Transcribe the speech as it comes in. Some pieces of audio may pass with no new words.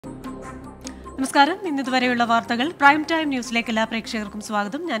നമസ്കാരം. ഇന്നിതുവരെയുള്ള വാർത്തകൾ prime time ന്യൂസിലേക്ക് എല്ലാ പ്രേക്ഷകർക്കും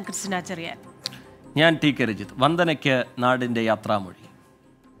സ്വാഗതം. ഞാൻ ക്രിസ്റ്റിന ചെറിയാൻ. ഞാൻ രജിത്ത്. വന്ദനയ്ക്ക് നാടിന്റെ യാത്രാമൊഴി.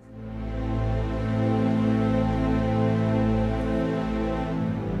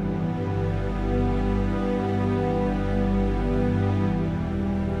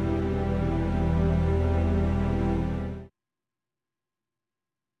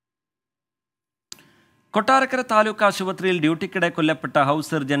 കൊട്ടാരക്കര താലൂക്ക് ആശുപത്രിയിൽ ഡ്യൂട്ടിക്കിടെ കൊല്ലപ്പെട്ട ഹൗസ്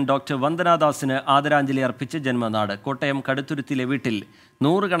സർജൻ ഡോക്ടർ വന്ദനാദാസിന് ആദരാഞ്ജലി അർപ്പിച്ച് ജന്മനാട്. കോട്ടയം കടുത്തുരുത്തിലെ വീട്ടിൽ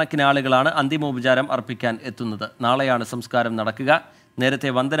നൂറുകണക്കിന് ആളുകളാണ് അന്തിമോപചാരം അർപ്പിക്കാൻ എത്തുന്നത്. നാളെയാണ് സംസ്കാരം നടക്കുക. നേരത്തെ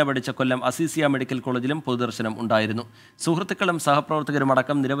വന്ദന പഠിച്ച കൊല്ലം അസീസിയ മെഡിക്കൽ കോളേജിലും പൊതുദർശനം ഉണ്ടായിരുന്നു. സുഹൃത്തുക്കളും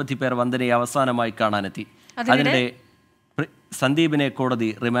സഹപ്രവർത്തകരുമടക്കം നിരവധി പേർ വന്ദനയെ അവസാനമായി കാണാനെത്തി. അതിനിടെ സന്ദീപിനെ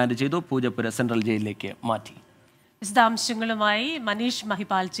കോടതി റിമാൻഡ് ചെയ്തു. പൂജപ്പുര സെൻട്രൽ ജയിലിലേക്ക് മാറ്റി. വിശദാംശങ്ങളുമായി മനീഷ്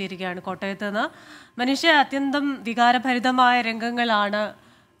മഹിപാൽ ചേരുകയാണ് കോട്ടയത്ത് നിന്ന്. മനീഷ്, അത്യന്തം വികാരഭരിതമായ രംഗങ്ങളാണ്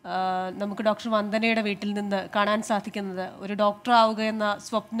നമുക്ക് ഡോക്ടർ വന്ദനയുടെ വീട്ടിൽ നിന്ന് കാണാൻ സാധിക്കുന്നത്. ഒരു ഡോക്ടർ ആവുക എന്ന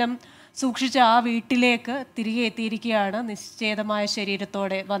സ്വപ്നം സൂക്ഷിച്ച ആ വീട്ടിലേക്ക് തിരികെ എത്തിയിരിക്കുകയാണ് നിശ്ചേതമായ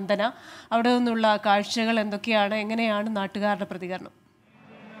ശരീരത്തോടെ വന്ദന. അവിടെ നിന്നുള്ള കാഴ്ചകൾ എന്തൊക്കെയാണ്? എങ്ങനെയാണ് നാട്ടുകാരുടെ പ്രതികരണം?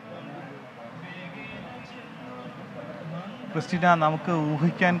 ക്രിസ്റ്റീന, നമുക്ക്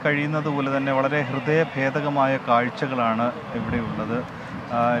ഊഹിക്കാൻ കഴിയുന്നത് പോലെ തന്നെ വളരെ ഹൃദയഭേദകമായ കാഴ്ചകളാണ് ഇവിടെയുള്ളത്.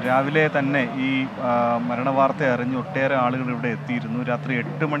 രാവിലെ തന്നെ ഈ മരണവാർത്ത അറിഞ്ഞ് ഒട്ടേറെ ആളുകൾ ഇവിടെ എത്തിയിരുന്നു. രാത്രി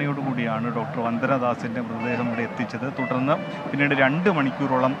 8 മണിയോടുകൂടിയാണ് ഡോക്ടർ വന്ദനദാസിൻ്റെ മൃതദേഹം ഇവിടെ എത്തിച്ചത്. തുടർന്ന് പിന്നീട് 2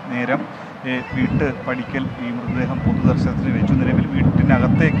 മണിക്കൂറോളം നേരം വീട്ട് പടിക്കൽ ഈ മൃതദേഹം പൊതുദർശനത്തിന് വെച്ചു. നിലവിൽ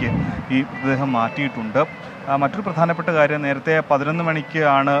വീട്ടിനകത്തേക്ക് ഈ മൃതദേഹം മാറ്റിയിട്ടുണ്ട്. മറ്റൊരു പ്രധാനപ്പെട്ട കാര്യം, നേരത്തെ 11 മണിക്ക്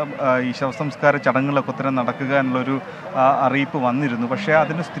ആണ് ഈ ശവസംസ്കാര ചടങ്ങുകളൊക്കെ തന്നെ നടക്കുക എന്നുള്ളൊരു അറിയിപ്പ് വന്നിരുന്നു. പക്ഷേ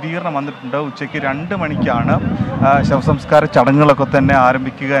അതിന് സ്ഥിരീകരണം വന്നിട്ടുണ്ട്. ഉച്ചയ്ക്ക് 2 മണിക്കാണ് ശവസംസ്കാര ചടങ്ങുകളൊക്കെ തന്നെ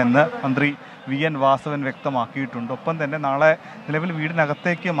ആരംഭിക്കുക എന്ന് മന്ത്രി VN വാസവൻ വ്യക്തമാക്കിയിട്ടുണ്ട്. ഒപ്പം തന്നെ നാളെ നിലവിൽ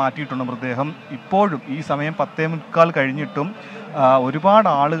വീടിനകത്തേക്ക് മാറ്റിയിട്ടുണ്ട് മൃതദേഹം. ഇപ്പോഴും ഈ സമയം 10:45 കഴിഞ്ഞിട്ടും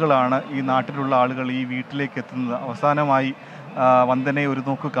ഒരുപാട് ആളുകളാണ്, ഈ നാട്ടിലുള്ള ആളുകൾ ഈ വീട്ടിലേക്ക് എത്തുന്നത്. അവസാനമായി വന്ദനയെ ഒരു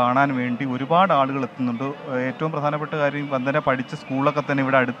നോക്ക് കാണാൻ വേണ്ടി ഒരുപാട് ആളുകൾ എത്തുന്നുണ്ട്. ഏറ്റവും പ്രധാനപ്പെട്ട കാര്യം, വന്ദന പഠിച്ച സ്കൂളൊക്കെ തന്നെ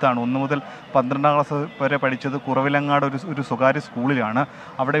ഇവിടെ അടുത്താണ്. 1 മുതൽ 12ാം ക്ലാസ് വരെ പഠിച്ചത് കുറവിലങ്ങാട് ഒരു സ്വകാര്യ സ്കൂളിലാണ്.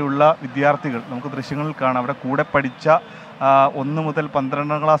 അവിടെയുള്ള വിദ്യാർത്ഥികൾ നമുക്ക് ദൃശ്യങ്ങളിൽ കാണാം. അവിടെ കൂടെ പഠിച്ച 1 മുതൽ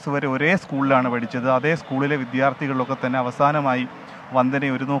 12ാം ക്ലാസ് വരെ ഒരേ സ്കൂളിലാണ് പഠിച്ചത്. അതേ സ്കൂളിലെ വിദ്യാർത്ഥികളിലൊക്കെ തന്നെ അവസാനമായി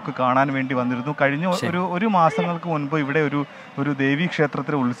വന്ദനയെ ഒരു നോക്ക് കാണാൻ വേണ്ടി വന്നിരുന്നു. കഴിഞ്ഞ ഒരു മാസങ്ങൾക്ക് മുൻപ് ഇവിടെ ഒരു ദേവീ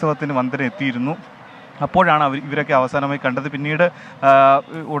ക്ഷേത്രത്തിലെ ഉത്സവത്തിന് വന്ദന എത്തിയിരുന്നു. അപ്പോഴാണ് ഇവരൊക്കെ അവസാനമായി കണ്ടത്. പിന്നീട്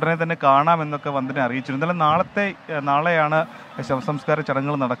ഉടനെ തന്നെ കാണാമെന്നൊക്കെ വന്ദന അറിയിച്ചിരുന്നു. എന്നാലും നാളെയാണ് ശവസംസ്കാര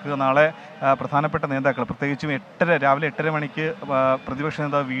ചടങ്ങുകൾ നടക്കുക. നാളെ പ്രധാനപ്പെട്ട നേതാക്കൾ, പ്രത്യേകിച്ചും രാവിലെ 8:30 മണിക്ക് പ്രതിപക്ഷ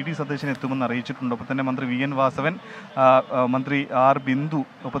നേതാവ് VD സതീശൻ എത്തുമെന്ന് അറിയിച്ചിട്ടുണ്ട്. ഒപ്പം തന്നെ മന്ത്രി VN വാസവൻ, മന്ത്രി R ബിന്ദു,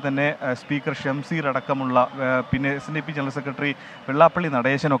 ഒപ്പം തന്നെ സ്പീക്കർ ഷംസീർ അടക്കമുള്ള, പിന്നെ SNDP ജനറൽ സെക്രട്ടറി വെള്ളാപ്പള്ളി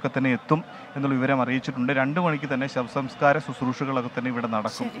നടേശനൊക്കെ തന്നെ എത്തും എന്നുള്ള വിവരം അറിയിച്ചിട്ടുണ്ട്. 2 മണിക്ക് തന്നെ ശവസംസ്കാര ശുശ്രൂഷകളൊക്കെ തന്നെ ഇവിടെ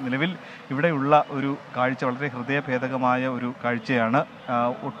നടക്കും. നിലവിൽ ഇവിടെയുള്ള ഒരു കാഴ്ച വളരെ ഹൃദയഭേദകമായ ഒരു കാഴ്ചയാണ്.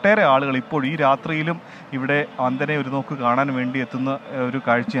 ഒട്ടേറെ ആളുകൾ ഇപ്പോൾ ഈ രാത്രിയിലും ഇവിടെ വന്ദനയെ ഒരു നോക്ക് കാണാൻ വേണ്ടി എത്തുന്ന ഒരു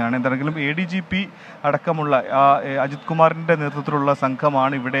കാഴ്ചയാണ്. എന്താണെങ്കിലും ADGP അടക്കമുള്ള അജിത് കുമാറിൻ്റെ നേതൃത്വത്തിലുള്ള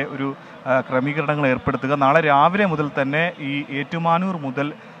സംഘമാണ് ഇവിടെ ഒരു ക്രമീകരണങ്ങൾ ഏർപ്പെടുത്തുക. നാളെ രാവിലെ മുതൽ തന്നെ ഈ ഏറ്റുമാനൂർ മുതൽ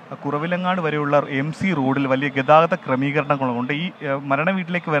കുറവിലങ്ങാട് വരെയുള്ള MC റോഡിൽ വലിയ ഗതാഗത ക്രമീകരണങ്ങളുണ്ട്. ഈ മരണ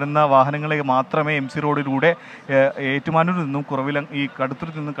വീട്ടിലേക്ക് വരുന്ന വാഹനങ്ങളെ മാത്രമേ MC റോഡിലൂടെ ഏറ്റുമാനൂരിൽ നിന്നും ഈ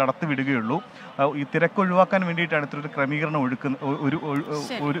കടുത്തുരുത്തിൽ നിന്നും കടത്തി വിടുകയുള്ളൂ. ഈ തിരക്ക് ഒഴിവാക്കാൻ വേണ്ടിയിട്ടാണ് ഇത്തരത്തിൽ ക്രമീകരണം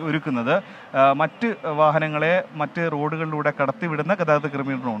ഒരുക്കുന്നത്. മറ്റ് വാഹനങ്ങളെ മറ്റ് റോഡുകളിലൂടെ കടത്തിവിടുന്ന ഗതാഗത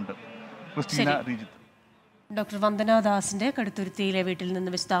ക്രമീകരണമുണ്ട്. ക്രിസ്റ്റീന, റീജിത്ത്. ഡോക്ടർ വന്ദനാദാസിന്റെ കടുത്തുരുത്തിയിലെ വീട്ടിൽ നിന്ന്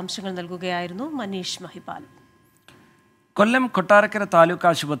വിശദാംശങ്ങൾ നൽകുകയായിരുന്നു മനീഷ് മഹിപാൽ. കൊല്ലം കൊട്ടാരക്കര താലൂക്ക്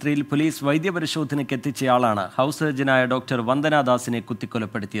ആശുപത്രിയിൽ പോലീസ് വൈദ്യപരിശോധനയ്ക്ക് എത്തിച്ചയാളാണ് ഹൗസ് സർജനായ ഡോക്ടർ വന്ദനാദാസിനെ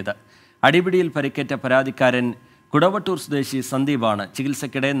കുത്തിക്കൊലപ്പെടുത്തിയത്. അടിപിടിയിൽ പരിക്കേറ്റ പരാതിക്കാരൻ കുടവട്ടൂർ സ്വദേശി സന്ദീപാണ്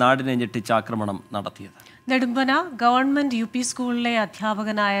ചികിത്സയ്ക്കിടെ നാടിനെ ഞെട്ടിച്ച ആക്രമണം നടത്തിയത്. നെടുമ്പന ഗവൺമെന്റ് UP സ്കൂളിലെ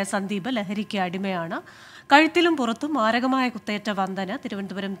അധ്യാപകനായ സന്ദീപ് ലഹരിക്ക് അടിമയാണ്. കഴുത്തിലും പുറത്തും മാരകമായ കുത്തേറ്റ വന്ദന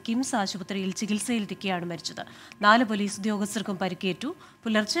തിരുവനന്തപുരം കിംസ് ആശുപത്രിയിൽ ചികിത്സയിലിരിക്കെയാണ് മരിച്ചത്. 4 പോലീസ് ഉദ്യോഗസ്ഥർക്കും പരിക്കേറ്റു.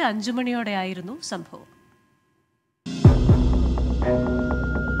 പുലർച്ചെ 5 മണിയോടെയായിരുന്നു സംഭവം.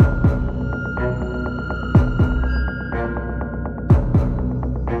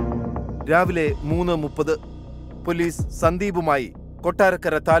 രാവിലെ 3:30 പോലീസ് സന്ദീപുമായി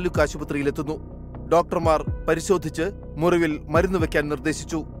കൊട്ടാരക്കര താലൂക്ക് ആശുപത്രിയിലെത്തുന്നു. ഡോക്ടർമാർ പരിശോധിച്ച് മുറിവിൽ മരുന്ന് വയ്ക്കാൻ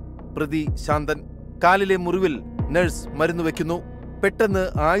നിർദ്ദേശിച്ചു. പ്രതി ശാന്തൻ. കാലിലെ മുറിവിൽ നഴ്സ് മരുന്ന് വയ്ക്കുന്നു. പെട്ടെന്ന്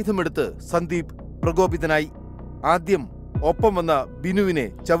ആയുധമെടുത്ത് സന്ദീപ് പ്രകോപിതനായി. ആദ്യം ഒപ്പം വന്ന ബിനുവിനെ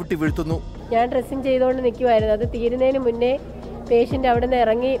ചവിട്ടി വീഴ്ത്തുന്നു. ഞാൻ ഡ്രസ്സിങ് ചെയ്തുകൊണ്ട് നിൽക്കുമായിരുന്നു. അത് തീരുന്നതിന് മുന്നേ പേഷ്യൻ്റ് അവിടെ നിന്ന്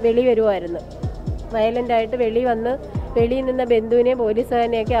ഇറങ്ങി വെളി വരുമായിരുന്നു. വയലൻ്റായിട്ട് വെളി വന്ന് വെളിയിൽ നിന്ന ബന്ധുവിനെയും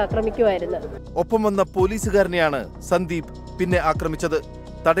പോലീസുകാരനെയൊക്കെ ആക്രമിക്കുമായിരുന്നു. ഒപ്പം വന്ന പോലീസുകാരനെയാണ് സന്ദീപ് പിന്നെ ആക്രമിച്ചത്.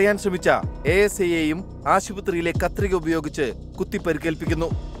 തടയാൻ ശ്രമിച്ച ASIയെയും ആശുപത്രിയിലെ കത്രിക ഉപയോഗിച്ച് കുത്തിപ്പരിക്കേൽപ്പിക്കുന്നു.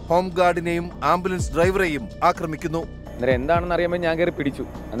 Home ഗാർഡിനെയും ambulance ഡ്രൈവറെയും ആക്രമിക്കുന്നു. അന്നേരം എന്താണെന്ന് അറിയുമ്പോൾ ഞാൻ കയറി പിടിച്ചു.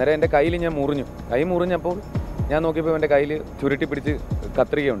 അന്നേരം എൻ്റെ കയ്യിൽ ഞാൻ മുറിഞ്ഞു. കൈ മുറിഞ്ഞപ്പോൾ ഞാൻ നോക്കിയപ്പോൾ എൻ്റെ കയ്യിൽ ചുരുട്ടി പിടിച്ച്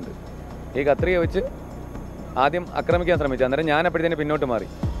കത്രികയുണ്ട്. ഈ കത്രിക വെച്ച് ആദ്യം ആക്രമിക്കാൻ ശ്രമിച്ചു. അന്നേരം ഞാൻ അപ്പോഴത്തേന് പിന്നോട്ട് മാറി.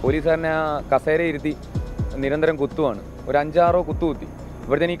 പോലീസുകാരനെ ആ കസേര ഇരുത്തി നിരന്തരം കുത്തുവാണ്. ഒരു 5-6 കുത്തി.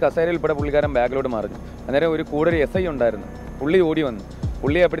 ഇവിടുത്തെ ഈ കസേരയിൽ ഇവിടെ പുള്ളിക്കാരൻ ബാഗിലോട്ട് മറിഞ്ഞു. അന്നേരം ഒരു കൂടെ ഒരു SI ഉണ്ടായിരുന്നു. പുള്ളി ഓടി വന്നു.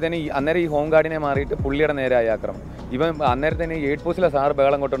 പുള്ളി അപ്പോഴത്തേന് അന്നേരം ഈ ഹോം ഗാർഡിനെ മാറിയിട്ട് പുള്ളിയുടെ നേരായ ആക്രമണം. ഇവൻ അന്നേരത്തേന് 8 പോസ്റ്റിലെ സാറ്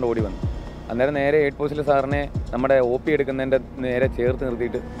ബഹളം കൊണ്ടുകൊണ്ട് ഓടി വന്നു. അന്നേരം നേരെ 8 പോസ്റ്റിലെ സാറിനെ നമ്മുടെ OP എടുക്കുന്നതിൻ്റെ നേരെ ചേർത്ത്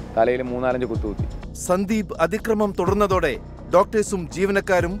നിർത്തിയിട്ട് തലയിൽ 3-4 കുത്തി. സന്ദീപ് അതിക്രമം തുടർന്നതോടെ ഡോക്ടേഴ്സും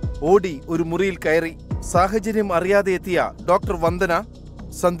ജീവനക്കാരും ഓടി ഒരു മുറിയിൽ കയറി. സാഹചര്യം അറിയാതെ എത്തിയ ഡോക്ടർ വന്ദന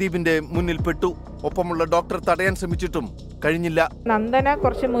സന്ദീപിന്റെ മുന്നിൽ പെട്ടു. ഒപ്പമുള്ള ഡോക്ടർ തടയാൻ ശ്രമിച്ചിട്ടും കഴിഞ്ഞില്ല. നന്ദന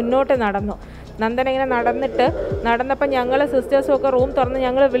കുറച്ച് മുന്നോട്ട് നടന്നു. നന്ദന ഇങ്ങനെ നടന്നപ്പോൾ ഞങ്ങൾ സിസ്റ്റേഴ്സും ഒക്കെ റൂം തുറന്ന്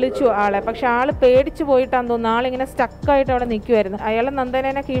ഞങ്ങൾ വിളിച്ചു ആളെ. പക്ഷെ ആൾ പേടിച്ച് പോയിട്ടാന്ന് തോന്നുന്നു. ആളിങ്ങനെ സ്റ്റക്കായിട്ട് അവിടെ നിൽക്കുമായിരുന്നു. അയാൾ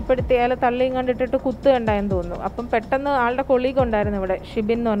നന്ദനെ കീഴ്പ്പെടുത്തി അയാൾ തള്ളിയും കണ്ടിട്ടിട്ട് കുത്തുകണ്ടായെന്ന് തോന്നുന്നു. അപ്പം പെട്ടെന്ന് ആളുടെ കൊളീഗ് ഉണ്ടായിരുന്നു ഇവിടെ,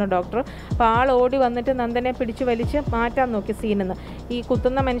 ഷിബിൻ എന്ന് പറഞ്ഞ ഡോക്ടർ. അപ്പോൾ ആൾ ഓടി വന്നിട്ട് നന്ദനെ പിടിച്ച് വലിച്ച് മാറ്റാൻ നോക്കി സീനിൽ നിന്ന്. ഈ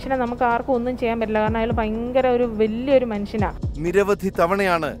കുത്തുന്ന മനുഷ്യനെ നമുക്ക് ആർക്കും ഒന്നും ചെയ്യാൻ പറ്റില്ല, കാരണം അയാൾ ഭയങ്കര ഒരു വലിയൊരു മനുഷ്യനാണ്. നിരവധി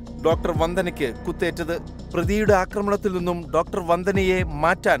തവണയാണ് ഡോക്ടർ വന്ദനയ്ക്ക് കുത്തേറ്റത്. പ്രതിയുടെ ആക്രമണത്തിൽ നിന്നും ഡോക്ടർ വന്ദനയെ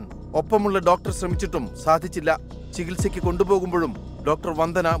മാറ്റാൻ ഒപ്പമുള്ള ഡോക്ടർ ശ്രമിച്ചിട്ടും സാധിച്ചില്ല. ചികിത്സയ്ക്ക് കൊണ്ടുപോകുമ്പോഴും ഡോക്ടർ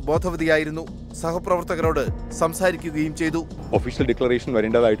വന്ദന ബോധവതിയായിരുന്നു. സഹപ്രവർത്തകരോട് സംസാരിക്കുകയും ചെയ്തു. Official declaration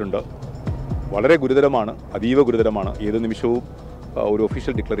വരേണ്ടതായിട്ടുണ്ട്. വളരെ ഗുരുതരമാണ്, അതീവ ഗുരുതരമാണ്. ഏത് നിമിഷവും ഒരു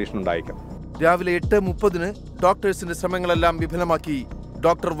ഒഫീഷ്യൽ ഡിക്ലറേഷൻ ഉണ്ടായേക്കാം. രാവിലെ 8:30 ഡോക്ടേഴ്സിന്റെ ശ്രമങ്ങളെല്ലാം വിഫലമാക്കി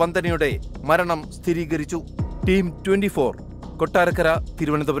ഡോക്ടർ വന്ദനയുടെ മരണം സ്ഥിരീകരിച്ചു. ടീം 24, കൊട്ടാരക്കര,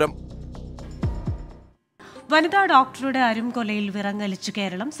 തിരുവനന്തപുരം. വനിതാ ഡോക്ടറുടെ അരുംകൊലയിൽ വിറങ്ങലിച്ച്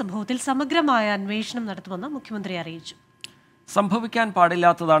കേരളം. സംഭവത്തിൽ സമഗ്രമായ അന്വേഷണം നടത്തുമെന്ന് മുഖ്യമന്ത്രി അറിയിച്ചു. സംഭവിക്കാൻ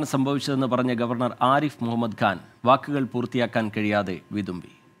പാടില്ലാത്തതാണ് സംഭവിച്ചതെന്ന് പറഞ്ഞ ഗവർണർ ആരിഫ് മുഹമ്മദ് ഖാൻ വാക്കുകൾ പൂർത്തിയാക്കാൻ കഴിയാതെ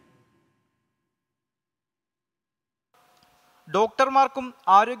വിതുമ്പി. ഡോക്ടർമാർക്കും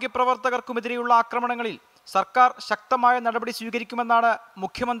ആരോഗ്യ പ്രവർത്തകർക്കുമെതിരെയുള്ള ആക്രമണങ്ങളിൽ സർക്കാർ ശക്തമായ നടപടി സ്വീകരിക്കുമെന്നാണ്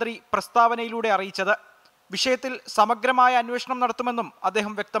മുഖ്യമന്ത്രി പ്രസ്താവനയിലൂടെ അറിയിച്ചത്. വിഷയത്തിൽ സമഗ്രമായ അന്വേഷണം നടത്തുമെന്നും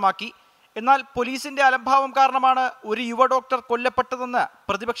അദ്ദേഹം വ്യക്തമാക്കി. എന്നാൽ പോലീസിന്റെ അലംഭാവം കാരണമാണ് ഒരു യുവ ഡോക്ടർ കൊല്ലപ്പെട്ടതെന്ന്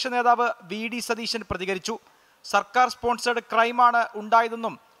പ്രതിപക്ഷ നേതാവ് VD സതീശൻ പ്രതികരിച്ചു. സർക്കാർ സ്പോൺസേഡ് ക്രൈമാണ്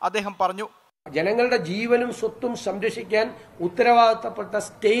ഉണ്ടായതെന്നും അദ്ദേഹം പറഞ്ഞു. ജനങ്ങളുടെ ജീവനും സ്വത്തും സംരക്ഷിക്കാൻ ഉത്തരവാദിത്തപ്പെട്ട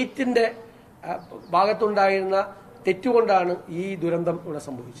സ്റ്റേറ്റിന്റെ ഭാഗത്തുണ്ടായിരുന്ന തെറ്റുകൊണ്ടാണ് ഈ ദുരന്തം ഇവിടെ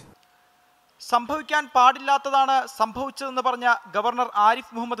സംഭവിച്ചത്. സംഭവിക്കാൻ പാടില്ലാത്തതാണ് സംഭവിച്ചതെന്ന് പറഞ്ഞ ഗവർണർ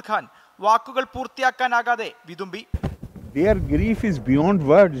ആരിഫ് മുഹമ്മദ് ഖാൻ വാക്കുകൾ പൂർത്തിയാക്കാനാകാതെ വിതുമ്പി. Their grief is beyond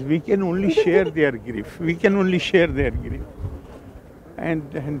words. We can only share their grief. We can only share their grief.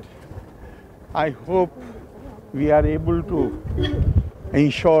 And I hope we are able to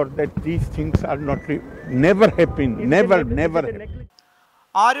ensure that these things are never happen. Never happen.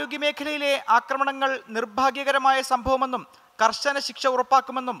 ആരോഗ്യമേഖലയിലെ ആക്രമണങ്ങൾ നിർഭാഗ്യകരമായ സംഭവമെന്നും കർശന ശിക്ഷ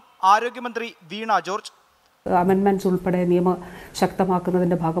ഉറപ്പാക്കുമെന്നും ആരോഗ്യമന്ത്രി വീണ George. Amendments ഉൾപ്പെടെ നിയമം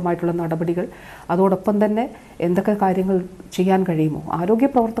ശക്തമാക്കുന്നതിൻ്റെ ഭാഗമായിട്ടുള്ള നടപടികൾ, അതോടൊപ്പം തന്നെ എന്തൊക്കെ കാര്യങ്ങൾ ചെയ്യാൻ കഴിയുമോ, ആരോഗ്യ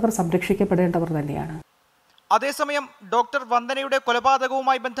പ്രവർത്തകർ സംരക്ഷിക്കപ്പെടേണ്ടവർ തന്നെയാണ്. അതേസമയം ഡോക്ടർ വന്ദനയുടെ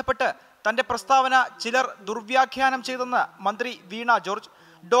കൊലപാതകവുമായി ബന്ധപ്പെട്ട് തന്റെ പ്രസ്താവന ചിലർ ദുർവ്യാഖ്യാനം ചെയ്തെന്ന് മന്ത്രി വീണ ജോർജ്.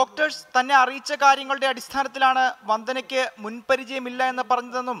 ഡോക്ടേഴ്സ് തന്നെ അറിയിച്ച കാര്യങ്ങളുടെ അടിസ്ഥാനത്തിലാണ് വന്ദനയ്ക്ക് മുൻപരിചയമില്ല എന്ന്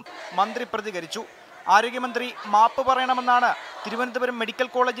പറഞ്ഞതെന്നും മന്ത്രി പ്രതികരിച്ചു. ആരോഗ്യമന്ത്രി മാപ്പ് പറയണമെന്നാണ് തിരുവനന്തപുരം മെഡിക്കൽ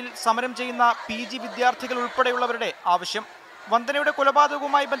കോളേജിൽ സമരം ചെയ്യുന്ന PG വിദ്യാർത്ഥികൾ ഉൾപ്പെടെയുള്ളവരുടെ ആവശ്യം. വന്ദനയുടെ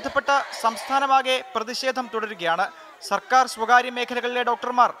കൊലപാതകവുമായി ബന്ധപ്പെട്ട് സംസ്ഥാനമാകെ പ്രതിഷേധം തുടരുകയാണ്. സർക്കാർ സ്വകാര്യ മേഖലകളിലെ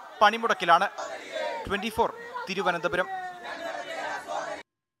ഡോക്ടർമാർ പണിമുടക്കിലാണ്. 24 തിരുവനന്തപുരം.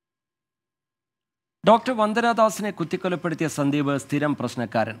 ഡോക്ടർ വന്ദനാദാസിനെ കുത്തിക്കൊലപ്പെടുത്തിയ സന്ദീപ് സ്ഥിരം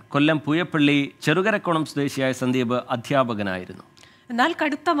പ്രശ്നക്കാരൻ. കൊല്ലം പൂയപ്പള്ളി ചെറുകരക്കോണം സ്വദേശിയായ സന്ദീപ് അധ്യാപകനായിരുന്നു. എന്നാൽ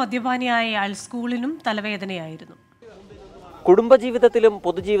കടുത്ത മദ്യപാനിയായ അയാൾ സ്കൂളിനും തലവേദനയായിരുന്നു. കുടുംബജീവിതത്തിലും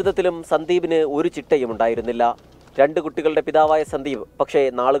പൊതുജീവിതത്തിലും സന്ദീപിന് ഒരു ചിട്ടയും ഉണ്ടായിരുന്നില്ല. 2 കുട്ടികളുടെ പിതാവായ സന്ദീപ് പക്ഷേ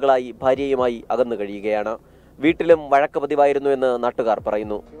നാളുകളായി ഭാര്യയുമായി അകന്നു കഴിയുകയാണ്. വീട്ടിലും വഴക്ക് പതിവായിരുന്നു എന്ന് നാട്ടുകാർ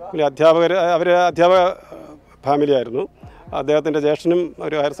പറയുന്നു. അധ്യാപക ഫാമിലി ആയിരുന്നു. അദ്ദേഹത്തിൻ്റെ ജ്യേഷ്ഠനും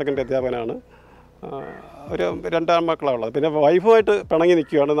ഒരു ഹയർ സെക്കൻഡറി അധ്യാപകനാണ്. ഒരു 2 ആൺമക്കളാണുള്ളത്. പിന്നെ വൈഫുമായിട്ട് പിണങ്ങി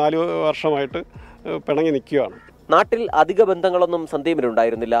നിൽക്കുകയാണ്. 4 വർഷമായിട്ട് പിണങ്ങി നിൽക്കുകയാണ്. നാട്ടിൽ അധിക ബന്ധങ്ങളൊന്നും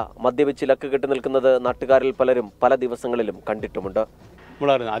സന്ദീപിനുണ്ടായിരുന്നില്ല. മദ്യപിച്ച് ലക്ക് കെട്ടി നിൽക്കുന്നത് നാട്ടുകാരിൽ പലരും പല ദിവസങ്ങളിലും കണ്ടിട്ടുമുണ്ട്.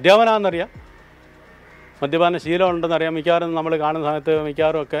 അധ്യാപനാണെന്നറിയാം, മദ്യപാന ശീലം ഉണ്ടെന്നറിയാം. മിക്കവാറും നമ്മൾ കാണുന്ന സമയത്ത്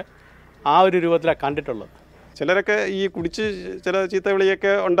മിക്കവാറും ഒക്കെ ആ ഒരു രൂപത്തിലാണ് കണ്ടിട്ടുള്ളത്. ചിലരൊക്കെ ഈ കുടിച്ച് ചില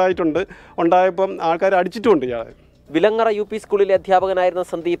ചീത്തവിളിയൊക്കെ ഉണ്ടായിട്ടുണ്ട്. ഉണ്ടായപ്പം ആൾക്കാർ അടിച്ചിട്ടുമുണ്ട്. വിലങ്ങറ UP സ്കൂളിലെ അധ്യാപകനായിരുന്ന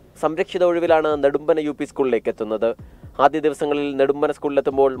സന്ദീപ് സംരക്ഷിത ഒഴിവിലാണ് നെടുമ്പന UP സ്കൂളിലേക്ക് എത്തുന്നത്. ആദ്യ ദിവസങ്ങളിൽ നെടുമ്പന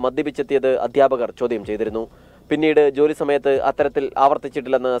സ്കൂളിലെത്തുമ്പോൾ മദ്യപിച്ചെത്തിയത് അധ്യാപകർ ചോദ്യം ചെയ്തിരുന്നു. പിന്നീട് ജോലി സമയത്ത് അത്തരത്തിൽ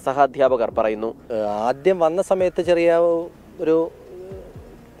ആവർത്തിച്ചിട്ടില്ലെന്ന് സഹാധ്യാപകർ പറയുന്നു. ആദ്യം വന്ന സമയത്ത് ചെറിയ ഒരു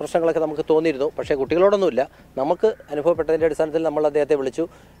പ്രശ്നങ്ങളൊക്കെ നമുക്ക് തോന്നിയിരുന്നു. പക്ഷേ കുട്ടികളോടൊന്നുമില്ല. നമുക്ക് അനുഭവപ്പെട്ടതിൻ്റെ അടിസ്ഥാനത്തിൽ നമ്മൾ അദ്ദേഹത്തെ വിളിച്ചു.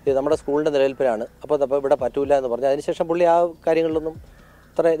 ഇത് നമ്മുടെ സ്കൂളിൻ്റെ നിലനിൽപ്പിലാണ്, അപ്പോൾ ഇവിടെ പറ്റൂല എന്ന് പറഞ്ഞു. അതിനുശേഷം പുള്ളി ആ കാര്യങ്ങളിലൊന്നും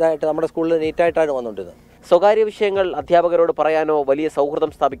അത്ര ഇതായിട്ട് നമ്മുടെ സ്കൂളിൽ നീറ്റായിട്ടാണ് വന്നുകൊണ്ടിരുന്നത്. സ്വകാര്യ വിഷയങ്ങൾ അധ്യാപകരോട് പറയാനോ വലിയ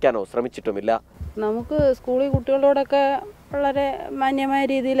സൗഹൃദം സ്ഥാപിക്കാനോ ശ്രമിച്ചിട്ടുമില്ല. നമുക്ക് സ്കൂളിൽ കുട്ടികളോടൊക്കെ വളരെ മാന്യമായ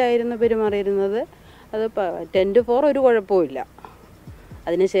രീതിയിലായിരുന്നു പെരുമാറിയിരുന്നത്. അത് 10-4 ഒരു കുഴപ്പമില്ല.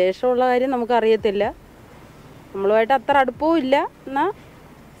 അതിനുശേഷമുള്ള കാര്യം നമുക്കറിയത്തില്ല. നമ്മളുമായിട്ട് അത്ര അടുപ്പവും ഇല്ല. എന്നാൽ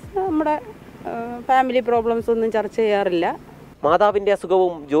നമ്മുടെ ഫാമിലി പ്രോബ്ലംസ് ഒന്നും ചർച്ച ചെയ്യാറില്ല. മാതാവിന്റെ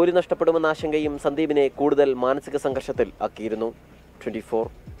അസുഖവും ജോലി നഷ്ടപ്പെടുമെന്ന ആശങ്കയും സന്ദീപിനെ കൂടുതൽ മാനസിക സംഘർഷത്തിൽ ആക്കിയിരുന്നു. 24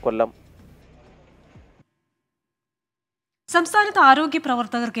 കൊല്ലം. സംസ്ഥാനത്ത് ആരോഗ്യ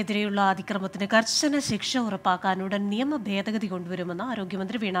പ്രവർത്തകർക്കെതിരെയുള്ള അതിക്രമത്തിന് കർശന ശിക്ഷ ഉറപ്പാക്കാൻ ഉടൻ നിയമ ഭേദഗതി കൊണ്ടുവരുമെന്ന്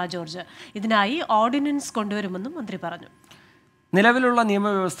ആരോഗ്യമന്ത്രി വീണ ജോർജ്. ഇതിനായി ഓർഡിനൻസ് കൊണ്ടുവരുമെന്നും മന്ത്രി പറഞ്ഞു. നിലവിലുള്ള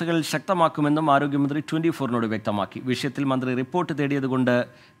നിയമവ്യവസ്ഥകൾ ശക്തമാക്കുമെന്നും ആരോഗ്യമന്ത്രി 24-നോട് വ്യക്തമാക്കി. വിഷയത്തിൽ മന്ത്രി റിപ്പോർട്ട് തേടിയതുകൊണ്ട്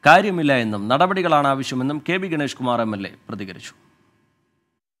കാര്യമില്ല എന്നും നടപടികളാണ് ആവശ്യമെന്നും KB ഗണേഷ് കുമാർ MLA പ്രതികരിച്ചു.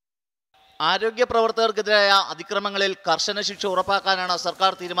 ആരോഗ്യ പ്രവർത്തകർക്കെതിരായ അതിക്രമങ്ങളിൽ കർശന ശിക്ഷ ഉറപ്പാക്കാനാണ്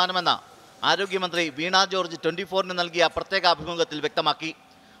സർക്കാർ തീരുമാനമെന്ന് ആരോഗ്യമന്ത്രി വീണ ജോർജ് 24-ന് നൽകിയ പ്രത്യേക അഭിമുഖത്തിൽ വ്യക്തമാക്കി.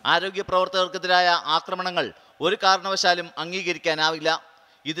 ആരോഗ്യ പ്രവർത്തകർക്കെതിരായ ആക്രമണങ്ങൾ ഒരു കാരണവശാലും അംഗീകരിക്കാനാവില്ല.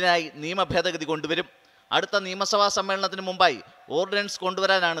 ഇതിനായി നിയമ ഭേദഗതി കൊണ്ടുവരും. അടുത്ത നിയമസഭാ സമ്മേളനത്തിന് മുമ്പായി ഓർഡിനൻസ്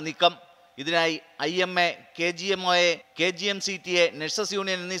കൊണ്ടുവരാനാണ് നീക്കം. ഇതിനായി IMA, KGMOA, KGMCTA, nurses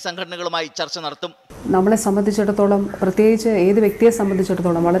union എന്നീ സംഘടനകളുമായി ചർച്ച നടത്തും. നമ്മളെ സംബന്ധിച്ചിടത്തോളം, പ്രത്യേകിച്ച് ഏത് വ്യക്തിയെ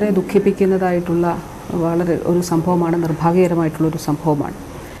സംബന്ധിച്ചിടത്തോളം വളരെ ദുഃഖിപ്പിക്കുന്നതായിട്ടുള്ള വളരെ ഒരു സംഭവമാണ്, നിർഭാഗ്യകരമായിട്ടുള്ളൊരു സംഭവമാണ്.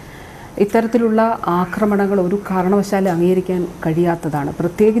 ഇത്തരത്തിലുള്ള ആക്രമണങ്ങൾ ഒരു കാരണവശാലും അംഗീകരിക്കാൻ കഴിയാത്തതാണ്.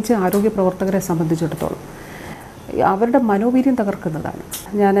 പ്രത്യേകിച്ച് ആരോഗ്യ പ്രവർത്തകരെ സംബന്ധിച്ചിടത്തോളം അവരുടെ മനോവീര്യം തകർക്കുന്നതാണ്.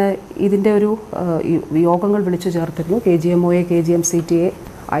 ഞാൻ ഇതിൻ്റെ ഒരു യോഗങ്ങൾ വിളിച്ചു ചേർത്തിരുന്നു. KGMOA, KGMCTA,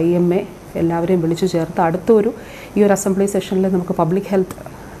 IMA എല്ലാവരെയും വിളിച്ചു ചേർത്ത് അടുത്തൊരു ഈ ഒരു അസംബ്ലി സെഷനിൽ നമുക്ക് പബ്ലിക് ഹെൽത്ത്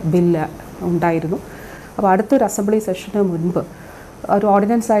ബില്ല് ഉണ്ടായിരുന്നു. അപ്പോൾ അടുത്തൊരു അസംബ്ലി സെഷന് മുൻപ് ഒരു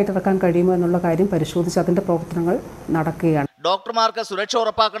ഓർഡിനൻസ് ആയിട്ട് ഇറക്കാൻ കഴിയുമോ എന്നുള്ള കാര്യം പരിശോധിച്ച് അതിൻ്റെ പ്രവർത്തനങ്ങൾ നടക്കുകയാണ്. ഡോക്ടർമാർക്ക് സുരക്ഷ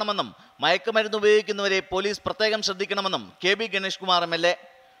ഉറപ്പാക്കണമെന്നും മയക്കുമരുന്ന് ഉപയോഗിക്കുന്നവരെ പോലീസ് പ്രത്യേകം ശ്രദ്ധിക്കണമെന്നും KB ഗണേഷ് കുമാർ MLA.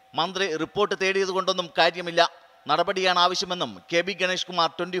 മന്ത്രി റിപ്പോർട്ട് തേടിയതുകൊണ്ടൊന്നും കാര്യമില്ല, നടപടിയാണ് ആവശ്യമെന്നും KB ഗണേഷ് കുമാർ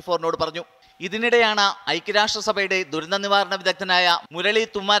 24-നോട് പറഞ്ഞു. ഇതിനിടെയാണ് ഐക്യരാഷ്ട്രസഭയുടെ ദുരന്ത നിവാരണ വിദഗ്ധനായ മുരളി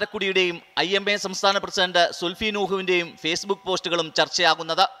തുമ്മാരക്കുടിയുടെയും IMA സംസ്ഥാന പ്രസിഡന്റ് സുൽഫി നൂഹുവിന്റെയും ഫേസ്ബുക്ക് പോസ്റ്റുകളും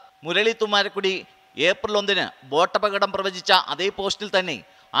ചർച്ചയാകുന്നത്. മുരളി തുമ്മാരക്കുടി ഏപ്രിൽ 1-ന് ബോട്ടപകടം പ്രവചിച്ച അതേ പോസ്റ്റിൽ തന്നെ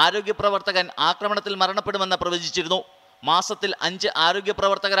ആരോഗ്യ പ്രവർത്തകൻ ആക്രമണത്തിൽ മരണപ്പെടുമെന്ന് പ്രവചിച്ചിരുന്നു. മാസത്തിൽ 5 ആരോഗ്യ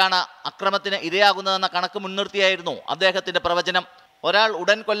പ്രവർത്തകരാണ് അക്രമത്തിന് ഇരയാകുന്നതെന്ന കണക്ക് മുൻനിർത്തിയായിരുന്നു അദ്ദേഹത്തിന്റെ പ്രവചനം. ഒരാൾ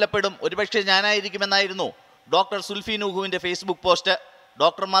ഉടൻ കൊല്ലപ്പെടും, ഒരുപക്ഷെ ഞാനായിരിക്കുമെന്നായിരുന്നു doctor Zulfi നൂഹുവിന്റെ Facebook post.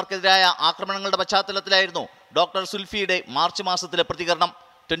 ഡോക്ടർമാർക്കെതിരായ ആക്രമണങ്ങളുടെ പശ്ചാത്തലത്തിലായിരുന്നു doctor സുൽഫിയുടെ March മാസത്തിലെ പ്രതികരണം.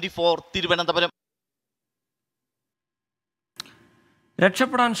 24 തിരുവനന്തപുരം.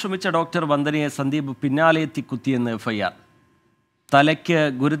 രക്ഷപ്പെടാൻ ശ്രമിച്ച ഡോക്ടർ വന്ദനയെ സന്ദീപ് പിന്നാലെയെത്തി കുത്തിയെന്ന് FIR. തലയ്ക്ക്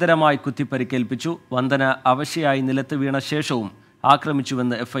ഗുരുതരമായി കുത്തി പരിക്കേൽപ്പിച്ചു. വന്ദന അവശയായി നിലത്ത് വീണ ശേഷവും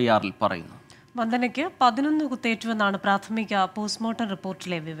ആക്രമിച്ചുവെന്ന് FIR-ൽ പറയുന്നു. വന്ദനയ്ക്ക് 11 കുത്തേറ്റുവെന്നാണ് പ്രാഥമിക പോസ്റ്റ്മോർട്ടം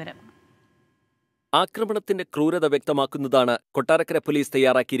റിപ്പോർട്ടിലെ വിവരം. ആക്രമണത്തിന്റെ ക്രൂരത വ്യക്തമാക്കുന്നതാണ് കൊട്ടാരക്കര പോലീസ്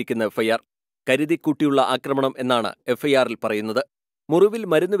തയ്യാറാക്കിയിരിക്കുന്ന FIR. കരുതിക്കൂട്ടിയുള്ള ആക്രമണം എന്നാണ് FIR-ൽ പറയുന്നത്. മുറിവിൽ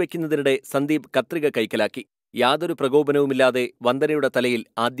മരുന്ന് വെക്കുന്നതിനിടെ സന്ദീപ് കത്രിക കൈക്കലാക്കി. യാതൊരു പ്രകോപനവുമില്ലാതെ വന്ദനയുടെ തലയിൽ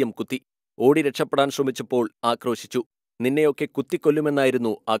ആദ്യം കുത്തി. ഓടി രക്ഷപ്പെടാൻ ശ്രമിച്ചപ്പോൾ ആക്രോശിച്ചു. നിന്നെയൊക്കെ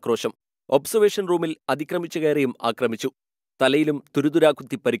കുത്തിക്കൊല്ലുമെന്നായിരുന്നു ആക്രോശം. ഒബ്സർവേഷൻ റൂമിൽ അതിക്രമിച്ചു കയറിയും ആക്രമിച്ചു. തലയിലും തുരുതുരാ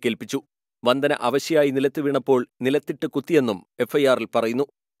കുത്തി പരിക്കേൽപ്പിച്ചു. വന്ദന അവശയായി നിലത്ത് വീണപ്പോൾ നിലത്തിട്ട് കുത്തിയെന്നും FIR-ൽ പറയുന്നു.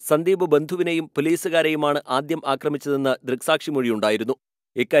 സന്ദീപ് ബന്ധുവിനെയും പോലീസുകാരെയുമാണ് ആദ്യം ആക്രമിച്ചതെന്ന് ദൃക്സാക്ഷിമൊഴിയുണ്ടായിരുന്നു.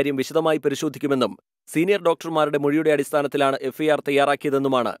 ഇക്കാര്യം വിശദമായി പരിശോധിക്കുമെന്നും സീനിയർ ഡോക്ടർമാരുടെ മൊഴിയുടെ അടിസ്ഥാനത്തിലാണ് FIR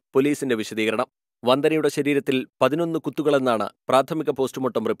തയ്യാറാക്കിയതെന്നുമാണ് പോലീസിന്റെ വിശദീകരണം. വന്ദനയുടെ ശരീരത്തിൽ 11 കുത്തുകളെന്നാണ് പ്രാഥമിക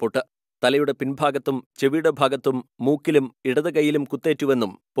പോസ്റ്റ്മോർട്ടം റിപ്പോർട്ട്. തലയുടെ പിൻഭാഗത്തും ചെവിയുടെ ഭാഗത്തും മൂക്കിലും ഇടത് കൈയിലും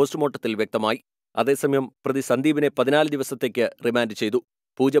കുത്തേറ്റുവെന്നും പോസ്റ്റ്മോർട്ടത്തിൽ വ്യക്തമായി. അതേസമയം പ്രതി സന്ദീപിനെ 14 ദിവസത്തേക്ക് റിമാൻഡ് ചെയ്തു.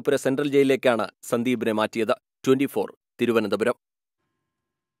 പൂജപ്പുര സെൻട്രൽ ജയിലിലേക്കാണ് സന്ദീപിനെ മാറ്റിയത്. 24 തിരുവനന്തപുരം.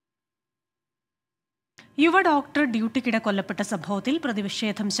 യുവ ഡോക്ടർ ഡ്യൂട്ടിക്കിടെ കൊല്ലപ്പെട്ട സംഭവത്തിൽ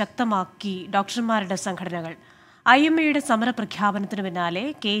പ്രതിഷേധം ശക്തമാക്കി ഡോക്ടർമാരുടെ സംഘടനകൾ. IMA-യുടെ സമരപ്രഖ്യാപനത്തിന് പിന്നാലെ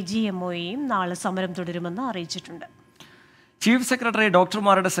KGMOയും നാളെ സമരം തുടരുമെന്ന് അറിയിച്ചിട്ടുണ്ട്. ചീഫ് സെക്രട്ടറി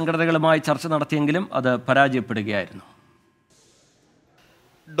ഡോക്ടർമാരുടെ സംഘടനകളുമായി ചർച്ച നടത്തിയെങ്കിലും അത് പരാജയപ്പെടുകയായിരുന്നു.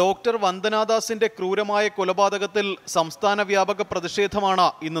 ഡോക്ടർ വന്ദനാദാസിന്റെ ക്രൂരമായ കൊലപാതകത്തിൽ സംസ്ഥാന വ്യാപക പ്രതിഷേധമാണ്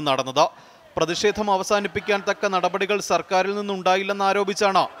ഇന്ന് നടന്നത്. പ്രതിഷേധം അവസാനിപ്പിക്കാൻ തക്ക നടപടികൾ സർക്കാരിൽ നിന്നുണ്ടായില്ലെന്ന്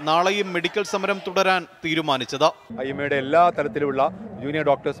ആരോപിച്ചാണ് നാളെയും മെഡിക്കൽ സമരം തുടരാൻ തീരുമാനിച്ചത്. IMAയുടെ എല്ലാ തലത്തിലുള്ള ജൂനിയർ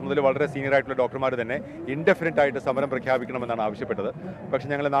ഡോക്ടേഴ്സ് മുതൽ വളരെ സീനിയർ ആയിട്ടുള്ള ഡോക്ടർമാർ തന്നെ ഇൻഡെഫിനിറ്റ് ആയിട്ട് സമരം പ്രഖ്യാപിക്കണമെന്നാണ് ആവശ്യപ്പെട്ടത്. പക്ഷേ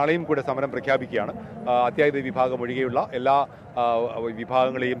ഞങ്ങൾ നാളെയും കൂടെ സമരം പ്രഖ്യാപിക്കുകയാണ്. അത്യാഹിത വിഭാഗം ഒഴികെയുള്ള എല്ലാ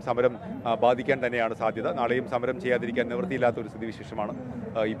വിഭാഗങ്ങളെയും സമരം ബാധിക്കാൻ തന്നെയാണ് സാധ്യത. നാളെയും സമരം ചെയ്യാതിരിക്കാൻ നിവൃത്തിയില്ലാത്ത ഒരു സ്ഥിതിവിശേഷമാണ്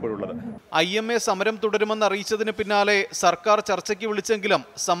ഇപ്പോഴുള്ളത്. IMA സമരം തുടരുമെന്ന് അറിയിച്ചതിന് പിന്നാലെ സർക്കാർ ചർച്ചയ്ക്ക് വിളിച്ചെങ്കിലും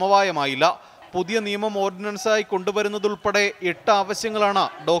സമവായമായില്ല. പുതിയ നിയമം ഓർഡിനൻസായി കൊണ്ടുവരുന്നതുൾപ്പെടെ 8 ആവശ്യങ്ങളാണ്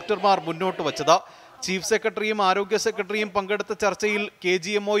ഡോക്ടർമാർ മുന്നോട്ട് വച്ചത്. ചീഫ് സെക്രട്ടറിയും ആരോഗ്യ സെക്രട്ടറിയും പങ്കെടുത്ത ചർച്ചയിൽ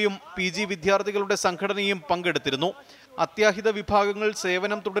KGMOയും PG വിദ്യാർത്ഥികളുടെ സംഘടനയും പങ്കെടുത്തിരുന്നു. അത്യാഹിത വിഭാഗങ്ങൾ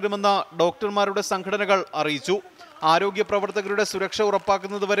സേവനം തുടരുമെന്ന് ഡോക്ടർമാരുടെ സംഘടനകൾ അറിയിച്ചു. ആരോഗ്യ പ്രവർത്തകരുടെ സുരക്ഷ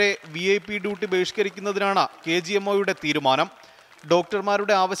ഉറപ്പാക്കുന്നതുവരെ VIP ഡ്യൂട്ടി ബഹിഷ്കരിക്കുന്നതിനാണ് KGMOയുടെ തീരുമാനം.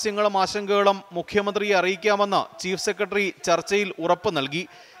 ഡോക്ടർമാരുടെ ആവശ്യങ്ങളും ആശങ്കകളും മുഖ്യമന്ത്രിയെ അറിയിക്കാമെന്ന് ചീഫ് സെക്രട്ടറി ചർച്ചയിൽ ഉറപ്പ് നൽകി.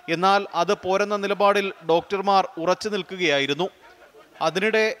 എന്നാൽ അത് പോരെന്ന നിലപാടിൽ ഡോക്ടർമാർ ഉറച്ചു നിൽക്കുകയായിരുന്നു.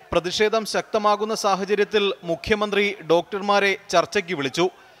 അതിനിടെ പ്രതിഷേധം ശക്തമാകുന്ന സാഹചര്യത്തിൽ മുഖ്യമന്ത്രി ഡോക്ടർമാരെ ചർച്ചയ്ക്ക് വിളിച്ചു.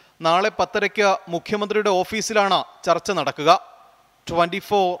 നാളെ 10:30 മുഖ്യമന്ത്രിയുടെ ഓഫീസിലാണ് ചർച്ച നടക്കുക.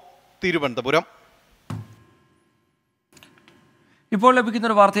 24 തിരുവനന്തപുരം. ഇപ്പോൾ ലഭിക്കുന്ന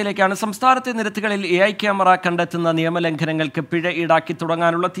ഒരു വാർത്തയിലേക്കാണ്. സംസ്ഥാനത്തെ നിരത്തുകളിൽ AI ക്യാമറ കണ്ടെത്തുന്ന നിയമലംഘനങ്ങൾക്ക് പിഴ ഈടാക്കി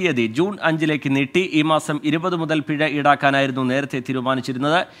തുടങ്ങാനുള്ള തീയതി ജൂൺ 5 നീട്ടി. ഈ മാസം 20 മുതൽ പിഴ ഈടാക്കാനായിരുന്നു നേരത്തെ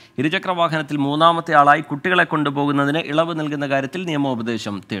തീരുമാനിച്ചിരുന്നത്. ഇരുചക്ര വാഹനത്തിൽ മൂന്നാമത്തെ ആളായി കുട്ടികളെ കൊണ്ടുപോകുന്നതിന് ഇളവ് നൽകുന്ന കാര്യത്തിൽ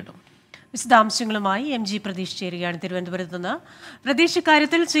നിയമോപദേശം തേടും. വിശദാംശങ്ങളുമായി MG പ്രതീഷ് ചേരുകയാണ് തിരുവനന്തപുരത്ത് നിന്ന്. പ്രതീഷ്,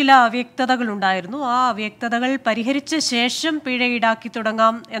 ഇക്കാര്യത്തിൽ ചില അവ്യക്തതകൾ ഉണ്ടായിരുന്നു. ആ അവ്യക്തതകൾ പരിഹരിച്ച ശേഷം പിഴ ഈടാക്കി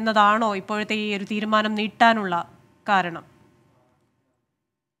തുടങ്ങാം എന്നതാണോ ഇപ്പോഴത്തെ ഈ ഒരു തീരുമാനം നീട്ടാനുള്ള കാരണം?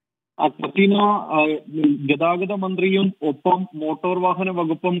 ക്രിസ്റ്റീന, ഗതാഗത മന്ത്രിയും ഒപ്പം മോട്ടോർ വാഹന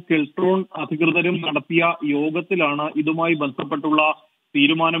വകുപ്പും കെൽട്രോൺ അധികൃതരും നടത്തിയ യോഗത്തിലാണ് ഇതുമായി ബന്ധപ്പെട്ടുള്ള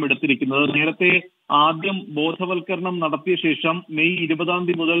തീരുമാനമെടുത്തിരിക്കുന്നത്. നേരത്തെ ആദ്യം ബോധവൽക്കരണം നടത്തിയ ശേഷം മെയ്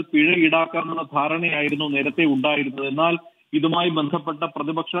 20 മുതൽ പിഴ ഈടാക്കാമെന്ന ധാരണയായിരുന്നു നേരത്തെ ഉണ്ടായിരുന്നത്. എന്നാൽ ഇതുമായി ബന്ധപ്പെട്ട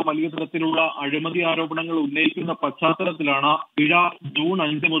പ്രതിപക്ഷം വലിയ തരത്തിലുള്ള അഴിമതി ആരോപണങ്ങൾ ഉന്നയിക്കുന്ന പശ്ചാത്തലത്തിലാണ് പിഴ ജൂൺ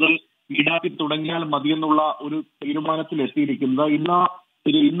 5 മുതൽ ഈടാക്കി തുടങ്ങിയാൽ മതിയെന്നുള്ള ഒരു തീരുമാനത്തിൽ എത്തിയിരിക്കുന്നത്.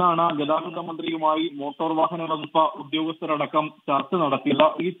 ഇന്നാണ് ഗതാഗത മന്ത്രിയുമായി മോട്ടോർ വാഹന വകുപ്പ് ഉദ്യോഗസ്ഥരടക്കം ചർച്ച നടത്തിയത്.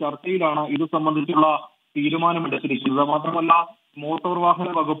 ഈ ചർച്ചയിലാണ് ഇത് സംബന്ധിച്ചുള്ള തീരുമാനമെടുത്തിരിക്കുന്നത്. മാത്രമല്ല, മോട്ടോർ വാഹന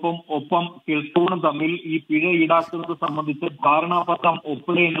വകുപ്പും ഒപ്പം കെൽട്രോണും തമ്മിൽ ഈ പിഴ ഈടാക്കുന്നത് സംബന്ധിച്ച് ധാരണാപത്രം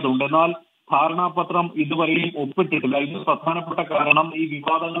ഒപ്പിടേണ്ടതുണ്ട്. എന്നാൽ ധാരണാപത്രം ഇതുവരെയും ഒപ്പിട്ടിട്ടില്ല. ഇതിന് പ്രധാനപ്പെട്ട കാരണം ഈ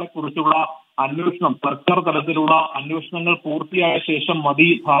വിവാദങ്ങളെ കുറിച്ചുള്ള അന്വേഷണം, സർക്കാർ തലത്തിലുള്ള അന്വേഷണങ്ങൾ പൂർത്തിയായ ശേഷം മതി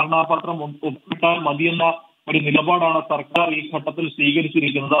ധാരണാപത്രം ഒപ്പിട്ടാൽ മതിയെന്ന ഒരു നിലപാടാണ് സർക്കാർ ഈ ഘട്ടത്തിൽ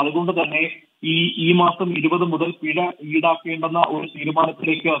സ്വീകരിച്ചിരിക്കുന്നത്. അതുകൊണ്ട് തന്നെ ഈ മാസം 20 മുതൽ പിഴ ഈടാക്കേണ്ടെന്ന ഒരു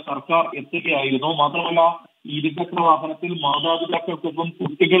തീരുമാനത്തിലേക്ക് സർക്കാർ എത്തുകയായിരുന്നു. മാത്രമല്ല, ഇരുചക്ര വാഹനത്തിൽ മാതാപിതാക്കൾക്കൊപ്പം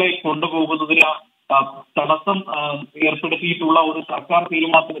കുട്ടികളെ കൊണ്ടുപോകുന്നതിന് തടസ്സം ഏർപ്പെടുത്തിയിട്ടുള്ള ഒരു സർക്കാർ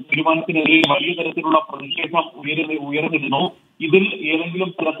തീരുമാനത്തിനെതിരെ വലിയ തരത്തിലുള്ള പ്രതിഷേധം ഉയർന്നിരുന്നു. ഇതിൽ ഏതെങ്കിലും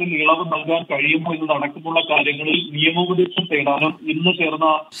തരത്തിൽ ഇളവ് നൽകാൻ കഴിയുമോ എന്നതടക്കമുള്ള കാര്യങ്ങളിൽ നിയമോപദേശം തേടാനും ഇന്ന് ചേർന്ന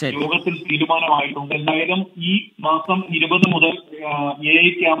യോഗത്തിൽ തീരുമാനമായിട്ടുണ്ട്. എന്തായാലും ഈ മാസം 20 മുതൽ AI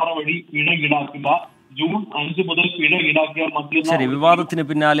ക്യാമറ വഴി പിഴ ഈടാക്കില്ല. ജൂൺ 5 മുതൽ പിഴ ഈടാക്കിയാൽ മതി. വിവാദത്തിന്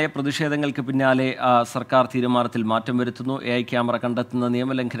പിന്നാലെ, പ്രതിഷേധങ്ങൾക്ക് പിന്നാലെ സർക്കാർ തീരുമാനത്തിൽ മാറ്റം വരുത്തുന്നു. AI ക്യാമറ കണ്ടെത്തുന്ന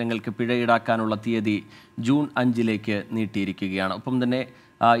നിയമലംഘനങ്ങൾക്ക് പിഴ ഈടാക്കാനുള്ള തീയതി ജൂൺ 5 നീട്ടിയിരിക്കുകയാണ്. ഒപ്പം തന്നെ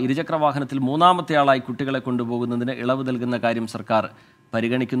ഇരുചക്ര വാഹനത്തിൽ മൂന്നാമത്തെ ആളായി കുട്ടികളെ കൊണ്ടുപോകുന്നതിന് ഇളവ് നൽകുന്ന കാര്യം സർക്കാർ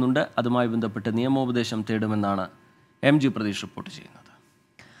പരിഗണിക്കുന്നുണ്ട്. അതുമായി ബന്ധപ്പെട്ട് നിയമോപദേശം തേടുമെന്നാണ് MG പ്രതീഷ് റിപ്പോർട്ട് ചെയ്യുന്നത്.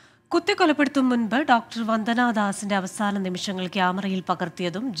 കുത്തിക്കൊലപ്പെടുത്തും മുൻപ് ഡോക്ടർ വന്ദനാദാസിന്റെ അവസാന നിമിഷങ്ങൾ ക്യാമറയിൽ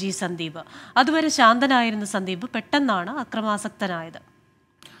പകർത്തിയതും സന്ദീപ്. അതുവരെ ശാന്തനായിരുന്ന സന്ദീപ് പെട്ടെന്നാണ് അക്രമാസക്തനായത്.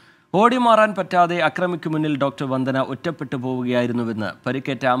 ഓടിമാറാൻ പറ്റാതെ അക്രമിക്കു മുന്നിൽ ഡോക്ടർ വന്ദന ഒറ്റപ്പെട്ടു പോവുകയായിരുന്നുവെന്ന്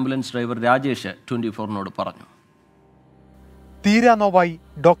പരിക്കേറ്റ ആംബുലൻസ് ഡ്രൈവർ രാജേഷ് 24-നോട് പറഞ്ഞു. തീരാനോവായി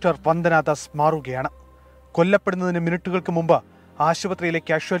ഡോക്ടർ വന്ദനാദാസ് മാറുകയാണ്. കൊല്ലപ്പെടുന്നതിന് മിനിറ്റുകൾക്ക് മുമ്പ് ആശുപത്രിയിലെ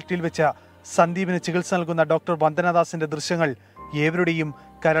കാഷ്വാലിറ്റിയിൽ വെച്ച് സന്ദീപിന് ചികിത്സ നൽകുന്ന ഡോക്ടർ വന്ദനാദാസിന്റെ ദൃശ്യങ്ങൾ ഏവരുടെയും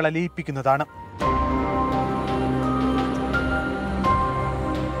കരളലിയിപ്പിക്കുന്നതാണ്.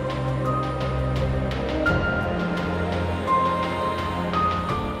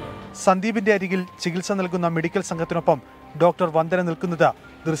 സന്ദീപിന്റെ അരികിൽ ചികിത്സ നൽകുന്ന മെഡിക്കൽ സംഘത്തിനൊപ്പം ഡോക്ടർ വന്ദന നിൽക്കുന്നത്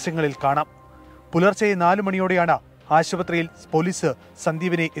ദൃശ്യങ്ങളിൽ കാണാം. പുലർച്ചെ 4 മണിയോടെയാണ് ആശുപത്രിയിൽ പോലീസ്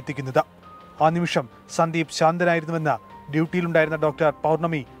സന്ദീപിനെ എത്തിക്കുന്നത്. ആ നിമിഷം സന്ദീപ് ശാന്തനായിരുന്നുവെന്ന് ഡ്യൂട്ടിയിലുണ്ടായിരുന്ന ഡോക്ടർ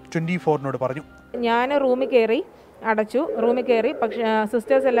പൗർണമി 24-നോട് പറഞ്ഞു. ഞാൻ റൂമിൽ കയറി, അടച്ചു, റൂമിൽ കയറി. പക്ഷേ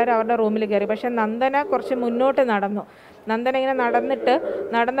സിസ്റ്റേഴ്സ് എല്ലാവരും അവരുടെ റൂമിൽ കയറി. പക്ഷെ നന്ദന കുറച്ച് മുന്നോട്ട് നടന്നു. നന്ദന ഇങ്ങനെ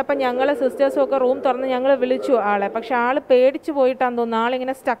നടന്നപ്പോൾ ഞങ്ങൾ സിസ്റ്റേഴ്സും ഒക്കെ റൂം തുറന്ന് ഞങ്ങൾ വിളിച്ചു ആളെ. പക്ഷെ ആൾ പേടിച്ച് പോയിട്ടാന്ന് തോന്നുന്നു.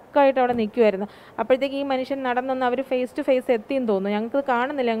 ആളിങ്ങനെ സ്റ്റക്കായിട്ട് അവിടെ നിൽക്കുമായിരുന്നു. അപ്പോഴത്തേക്ക് ഈ മനുഷ്യൻ നടന്നൊന്ന് അവർ ഫേസ് ടു ഫേസ് എത്തിയെന്ന് തോന്നുന്നു. ഞങ്ങൾക്ക്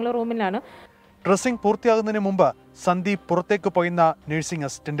കാണുന്നില്ല, ഞങ്ങൾ റൂമിലാണ്. ഡ്രസ്സിംഗ് പൂർത്തിയാകുന്നതിന് മുമ്പ് സന്ദീപ് പുറത്തേക്ക് പോയെന്ന നഴ്സിംഗ്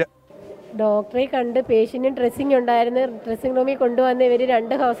അസിസ്റ്റന്റ്. ഡോക്ടറെ കണ്ട് പേഷ്യന്റിന് ഡ്രസ്സിംഗ് ഉണ്ടായിരുന്നു. ഡ്രസ്സിംഗ് റൂമിൽ കൊണ്ടുവന്ന് ഇവർ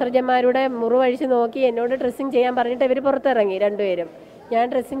 2 ഹൗസ് സർജന്മാരുടെ മുറിവഴിച്ച് നോക്കി എന്നോട് ഡ്രസ്സിംഗ് ചെയ്യാൻ പറഞ്ഞിട്ട് ഇവർ പുറത്തിറങ്ങി 2 പേരും. ഞാൻ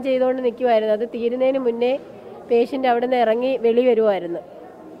ഡ്രസ്സിംഗ് ചെയ്തുകൊണ്ട് നിൽക്കുമായിരുന്നു. അത് തീരുന്നതിന് മുന്നേ പേഷ്യൻ്റ് അവിടെ നിന്ന് ഇറങ്ങി വെളി വരുമായിരുന്നു.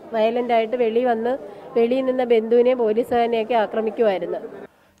 വയലൻ്റായിട്ട് വെളിയിൽ നിന്ന ബന്ധുവിനെ പോലീസുകാരനെയൊക്കെ ആക്രമിക്കുമായിരുന്നു.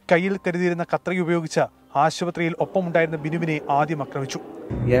 കയ്യിൽ കരുതിയിരുന്ന കത്രി ഉപയോഗിച്ച് ആശുപത്രിയിൽ ഒപ്പമുണ്ടായിരുന്ന ബിനുവിനെ ആദ്യം ആക്രമിച്ചു.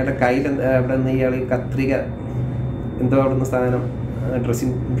 ഇയാളുടെ കയ്യിൽ അവിടെ നിന്ന് ഇയാൾ കത്രിക എന്തോ അവിടുന്ന് സാധനം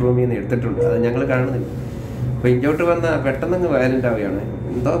ഡ്രസ്സിംഗ് റൂമിൽ നിന്ന് എടുത്തിട്ടുണ്ട്. അത് ഞങ്ങൾ കാണുന്നില്ല. അപ്പോൾ ഇങ്ങോട്ട് വന്ന പെട്ടെന്നങ്ങ് വയലൻ്റ് ആവുകയാണ്.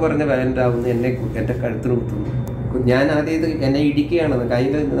 എന്തോ പറഞ്ഞ് വയലൻ്റ് ആവുന്നു, എൻ്റെ കഴുത്തിന് കുത്തുന്നു. ഞാൻ ആദ്യം ഇത് എന്നെ ഇടിക്കുകയാണെന്ന്,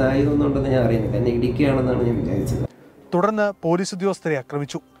 കയ്യിൽ ആയുധമൊന്നും ഉണ്ടെന്ന് ഞാൻ അറിയുന്നില്ല, എന്നെ ഇടിക്കുകയാണെന്നാണ് ഞാൻ വിചാരിച്ചത്. തുടർന്ന് പോലീസ് ഉദ്യോഗസ്ഥരെ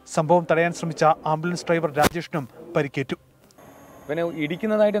ആക്രമിച്ചു. സംഭവം തടയാൻ ശ്രമിച്ച ആംബുലൻസ് ഡ്രൈവർ രാജേഷിനും പരിക്കേറ്റു. പിന്നെ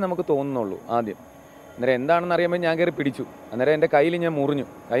ഇടിക്കുന്നതായിട്ട് നമുക്ക് തോന്നുന്നുള്ളൂ ആദ്യം. അന്നേരം എന്താണെന്ന് അറിയുമ്പോൾ ഞാൻ കയറി പിടിച്ചു. അന്നേരം എൻ്റെ കയ്യിൽ ഞാൻ മുറിഞ്ഞു.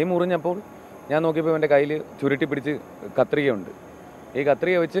 കൈ മുറിഞ്ഞപ്പോൾ ഞാൻ നോക്കിയപ്പോൾ എൻ്റെ കയ്യിൽ ചുരുട്ടി പിടിച്ച് കത്രികയുണ്ട്. ഈ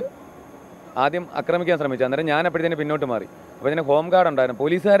കത്രിക വെച്ച് ആദ്യം ആക്രമിക്കാൻ ശ്രമിച്ചു. അന്നേരം ഞാൻ അപ്പോഴത്തേന് പിന്നോട്ട് മാറി. അപ്പോൾ ഇതിന് ഹോം ഗാർഡ് ഉണ്ടായിരുന്നു.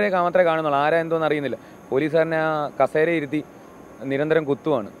 പോലീസുകാരെ മാത്രമേ കാണുന്നുള്ളൂ, ആരാ എന്തോന്ന് അറിയുന്നില്ല. പോലീസുകാരനെ ആ കസേരയെ ഇരുത്തി നിരന്തരം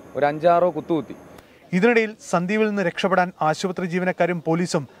കുത്തുവാണ്. ഒരു 5-6 കുത്തി. ഇതിനിടയിൽ സന്ദീപിൽ നിന്ന് രക്ഷപ്പെടാൻ ആശുപത്രി ജീവനക്കാരും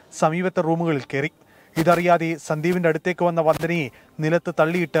പോലീസും സമീപത്തെ റൂമുകളിൽ കയറി. ഇതറിയാതെ സന്ദീപിന്റെ അടുത്തേക്ക് വന്ന വന്ദനയെ നിലത്ത്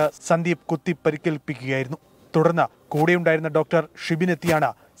തള്ളിയിട്ട് സന്ദീപ് കുത്തി പരിക്കേൽപ്പിക്കുകയായിരുന്നു. തുടർന്ന് കൂടെയുണ്ടായിരുന്ന ഡോക്ടർ ഷിബിനെത്തിയാണ്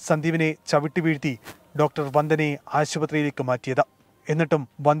സന്ദീപിനെ ചവിട്ടി വീഴ്ത്തി ഡോക്ടർ വന്ദനയെ ആശുപത്രിയിലേക്ക് മാറ്റിയത്. എന്നിട്ടും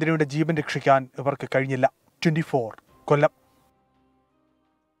വന്ദനയുടെ ജീവൻ രക്ഷിക്കാൻ ഇവർക്ക് കഴിഞ്ഞില്ല. 24 കൊല്ലം.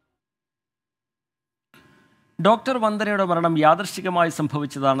 ഡോക്ടർ വന്ദനയുടെ മരണം യാദൃശ്ചികമായി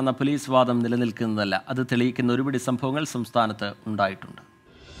സംഭവിച്ചതാണെന്ന പോലീസ് വാദം നിലനിൽക്കുന്നതല്ല. അത് തെളിയിക്കുന്ന ഒരുപിടി സംഭവങ്ങൾ സംസ്ഥാനത്ത് ഉണ്ടായിട്ടുണ്ട്.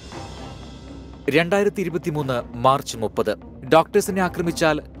 2023 മാർച്ച് 30 ഡോക്ടേഴ്സിനെ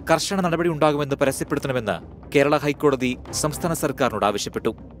ആക്രമിച്ചാൽ കർശന നടപടി ഉണ്ടാകുമെന്ന് പരസ്യപ്പെടുത്തണമെന്ന് കേരള ഹൈക്കോടതി സംസ്ഥാന സർക്കാരിനോട്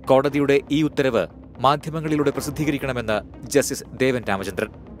ആവശ്യപ്പെട്ടു. കോടതിയുടെ ഈ ഉത്തരവ് മാധ്യമങ്ങളിലൂടെ പ്രസിദ്ധീകരിക്കണമെന്ന് ജസ്റ്റിസ് ദേവൻ രാമചന്ദ്രൻ.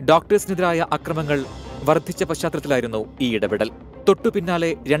 ഡോക്ടേഴ്സിനെതിരായ അക്രമങ്ങൾ വർദ്ധിച്ച പശ്ചാത്തലത്തിലായിരുന്നു ഈ ഇടപെടൽ. തൊട്ടുപിന്നാലെ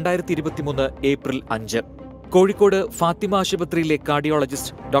 2023 ഏപ്രിൽ 5 കോഴിക്കോട് ഫാത്തിമ ആശുപത്രിയിലെ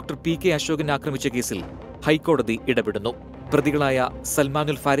കാർഡിയോളജിസ്റ്റ് ഡോക്ടർ PK അശോകനെ ആക്രമിച്ച കേസിൽ ഹൈക്കോടതി ഇടപെടുന്നു. പ്രതികളായ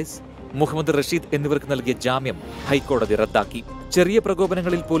സൽമാനുൽ ഫാരിസ്, മുഹമ്മദ് റഷീദ് എന്നിവർക്ക് നൽകിയ ജാമ്യം ഹൈക്കോടതി റദ്ദാക്കി. ചെറിയ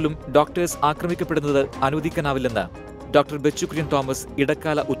പ്രകോപനങ്ങളിൽ പോലും ഡോക്ടേഴ്സ് ആക്രമിക്കപ്പെടുന്നത് അനുവദിക്കാനാവില്ലെന്ന് ഡോക്ടർ ബെച്ചുകുര്യൻ തോമസ്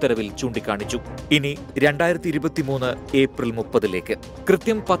ഇടക്കാല ഉത്തരവിൽ ചൂണ്ടിക്കാണിച്ചു. ഇനി 2023 ഏപ്രിൽ 30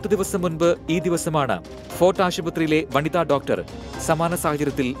 കൃത്യം 10 ദിവസം മുൻപ് ഈ ദിവസമാണ് ഫോർട്ട് ആശുപത്രിയിലെ വനിതാ ഡോക്ടർ സമാന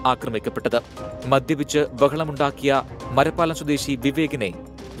സാഹചര്യത്തിൽ ആക്രമിക്കപ്പെട്ടത്. മദ്യപിച്ച് ബഹളമുണ്ടാക്കിയ മരപ്പാലം സ്വദേശി വിവേകിനെ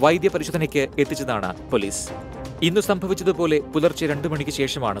വൈദ്യപരിശോധനയ്ക്ക് എത്തിച്ചതാണ് പോലീസ്. ഇന്ന് സംഭവിച്ചതുപോലെ പുലർച്ചെ 2 മണിക്ക്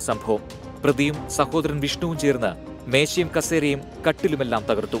ശേഷമാണ് സംഭവം. പ്രതിയും സഹോദരൻ വിഷ്ണുവും ചേർന്ന് മേശയും കസേരയും കട്ടിലുമെല്ലാം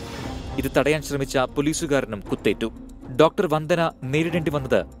തകർത്തു. ഇത് തടയാൻ ശ്രമിച്ച പോലീസുകാരനും കുത്തേറ്റു. ഡോക്ടർ വന്ദന നേരിടേണ്ടി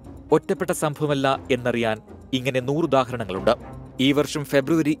വന്നത് ഒറ്റപ്പെട്ട സംഭവമല്ല എന്നറിയാൻ ഇങ്ങനെ 100 ഉദാഹരണങ്ങളുണ്ട്. ഈ വർഷം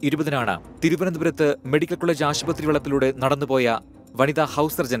ഫെബ്രുവരി 20 തിരുവനന്തപുരത്ത് മെഡിക്കൽ കോളേജ് ആശുപത്രി വളപ്പിലൂടെ നടന്നുപോയ വനിതാ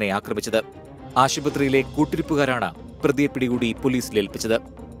ഹൌസ് സർജനെ ആക്രമിച്ചത്. ആശുപത്രിയിലെ കൂട്ടിരിപ്പുകാരാണ് പ്രതിയെ പിടികൂടി പോലീസിൽ ഏൽപ്പിച്ചത്.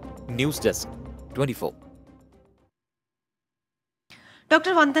 News desk 24.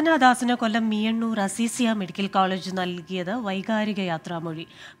 ഡോക്ടർ വന്ദനാദാസിന് കൊല്ലം മീയണ്ണൂർ അസീസിയ മെഡിക്കൽ കോളേജ് നൽകിയത് വൈകാരിക യാത്രാമൊഴി.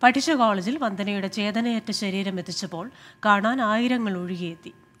 പഠിച്ച കോളേജിൽ വന്ദനയുടെ ചേതനയേറ്റ ശരീരം എത്തിച്ചപ്പോൾ കാണാൻ ആയിരങ്ങൾ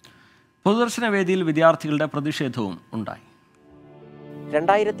ഒഴുകിയെത്തി. പൊതുദർശന വേദിയിൽ വിദ്യാർത്ഥികളുടെ പ്രതിഷേധവും ഉണ്ടായി.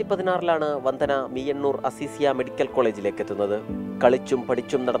 2016 വന്ദന മീയണ്ണൂർ അസീസിയ മെഡിക്കൽ കോളേജിലേക്ക് എത്തുന്നത്. കളിച്ചും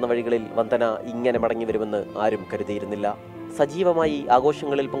പഠിച്ചും നടന്ന വഴികളിൽ വന്ദന ഇങ്ങനെ മടങ്ങി വരുമെന്ന് ആരും കരുതിയിരുന്നില്ല. സജീവമായി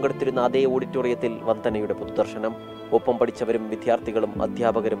ആഘോഷങ്ങളിൽ പങ്കെടുത്തിരുന്ന അതേ ഓഡിറ്റോറിയത്തിൽ വന്ദനയുടെ പൊതുദർശനം. ഒപ്പം പഠിച്ചവരും വിദ്യാർത്ഥികളും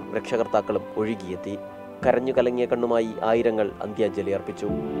അധ്യാപകരും രക്ഷകർത്താക്കളും ഒഴുകിയെത്തി. കരഞ്ഞു കലങ്ങിയ കണ്ണുമായി ആയിരങ്ങൾ അന്ത്യാഞ്ജലി അർപ്പിച്ചു.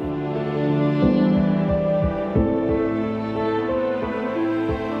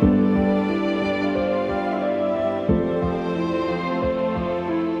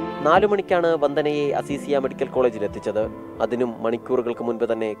 നാലു മണിക്കാണ് വന്ദനയെ അസീസിയ മെഡിക്കൽ കോളേജിൽ എത്തിച്ചത്. അതിനും മണിക്കൂറുകൾക്ക് മുൻപ്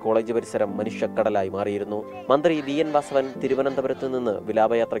തന്നെ കോളേജ് പരിസരം മനുഷ്യക്കടലായി മാറിയിരുന്നു. മന്ത്രി VN വാസവൻ തിരുവനന്തപുരത്ത് നിന്ന്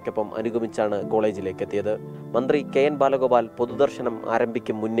വിലാപയാത്രയ്ക്കൊപ്പം അനുഗമിച്ചാണ് കോളേജിലേക്ക് എത്തിയത്. മന്ത്രി KN ബാലഗോപാൽ പൊതുദർശനം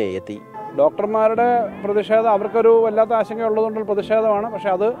ആരംഭിക്കും മുന്നേ എത്തി. ഡോക്ടർമാരുടെ പ്രതിഷേധം അവർക്കൊരു വല്ലാത്ത ആശങ്കയുള്ളതുകൊണ്ടുള്ള പ്രതിഷേധമാണ്.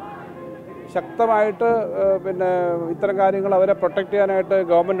 പക്ഷെ അത് ശക്തമായിട്ട് ഇത്തരം കാര്യങ്ങൾ അവരെ പ്രൊട്ടക്ട് ചെയ്യാനായിട്ട്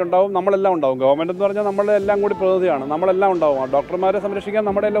ഗവൺമെൻറ് ഉണ്ടാവും, നമ്മളെല്ലാം ഉണ്ടാവും. ഗവൺമെൻറ് എന്ന് പറഞ്ഞാൽ നമ്മളെല്ലാം കൂടി പ്രതിനിധിയാണ്, നമ്മളെല്ലാം ഉണ്ടാവും. ഡോക്ടർമാരെ സംരക്ഷിക്കാൻ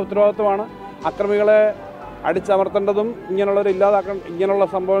നമ്മുടെ എല്ലാം ഉത്തരവാദിത്വമാണ്. അക്രമികളെ അടിച്ചമർത്തേണ്ടതും ഇങ്ങനെയുള്ള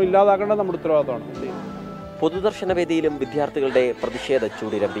സംഭവം ഇല്ലാതാക്കേണ്ടത് നമ്മുടെ ഉത്തരവാദിത്വമാണ്. പൊതുദർശന വേദിയിലും വിദ്യാർത്ഥികളുടെ പ്രതിഷേധ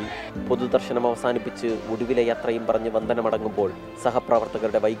ചൂടിരമ്പി. പൊതുദർശനം അവസാനിപ്പിച്ച് ഒടുവിലെ യാത്രയും പറഞ്ഞ് വന്ദനമടങ്ങുമ്പോൾ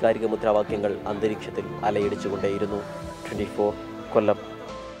സഹപ്രവർത്തകരുടെ വൈകാരിക മുദ്രാവാക്യങ്ങൾ അന്തരീക്ഷത്തിൽ അലയടിച്ചുകൊണ്ടേയിരുന്നു. 24 കൊല്ലം.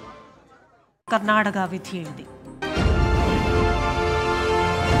 കർണാടക വിധി എഴുതി.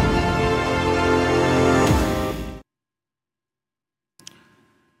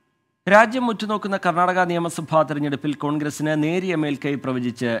 രാജ്യം ഉറ്റുനോക്കുന്ന കർണാടക നിയമസഭാ തെരഞ്ഞെടുപ്പിൽ കോൺഗ്രസിന് നേരിയ മേൽക്കൈ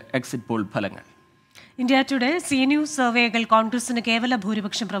പ്രവചിച്ച് എക്സിറ്റ് പോൾ ഫലങ്ങൾ. ഇന്ത്യ ടുഡേ സി ന്യൂസ് സർവേകൾ കോൺഗ്രസിന് കേവല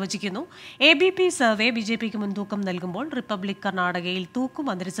ഭൂരിപക്ഷം പ്രവചിക്കുന്നു. ABP സർവേ BJPക്ക് മുൻതൂക്കം നൽകുമ്പോൾ റിപ്പബ്ലിക് കർണാടകയിൽ തൂക്കു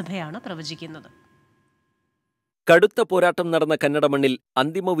മന്ത്രിസഭയാണ് പ്രവചിക്കുന്നത്. കടുത്ത പോരാട്ടം നടന്ന കന്നഡ മണ്ണിൽ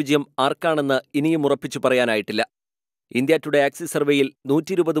അന്തിമ വിജയം ആർക്കാണെന്ന് ഇനിയും ഉറപ്പിച്ചു പറയാനായിട്ടില്ല. ഇന്ത്യ ടുഡേ ആക്സിസ് സർവേയിൽ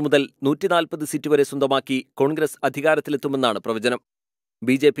 120 മുതൽ 140 സീറ്റ് വരെ സ്വന്തമാക്കി കോൺഗ്രസ് അധികാരത്തിലെത്തുമെന്നാണ് പ്രവചനം.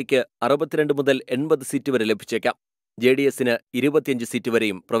 BJPക്ക് 62 മുതൽ 80 സീറ്റ് വരെ ലഭിച്ചേക്കാം. JDSന് 25 സീറ്റ്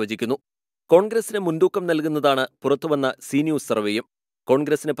വരെയും പ്രവചിക്കുന്നു. കോൺഗ്രസിന് മുൻതൂക്കം നൽകുന്നതാണ് പുറത്തുവന്ന സി ന്യൂസ് സർവേയും.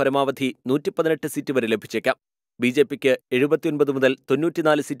 കോൺഗ്രസിന് പരമാവധി 118 സീറ്റ് വരെ ലഭിച്ചേക്കാം. BJPക്ക് 79 മുതൽ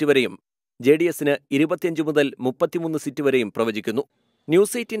 94 സീറ്റ് വരെയും JDSന് 25 മുതൽ 33 സീറ്റ് വരെയും പ്രവചിക്കുന്നു.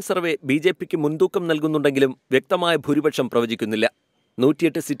 ന്യൂസ് 18 സർവേ BJPക്ക് മുൻതൂക്കം നൽകുന്നുണ്ടെങ്കിലും വ്യക്തമായ ഭൂരിപക്ഷം പ്രവചിക്കുന്നില്ല.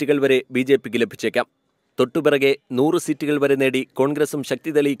 108 സീറ്റുകൾ വരെ BJPക്ക് ലഭിച്ചേക്കാം. തൊട്ടുപിറകെ 100 സീറ്റുകൾ വരെ നേടി കോൺഗ്രസും ശക്തി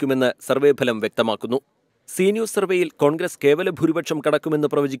തെളിയിക്കുമെന്ന് സർവേ ഫലം വ്യക്തമാക്കുന്നു. സി ന്യൂസ് സർവേയിൽ കോൺഗ്രസ് കേവല ഭൂരിപക്ഷം കടക്കുമെന്ന്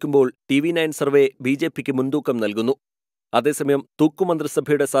പ്രവചിക്കുമ്പോൾ TV9 സർവേ BJPക്ക് മുൻതൂക്കം നൽകുന്നു. അതേസമയം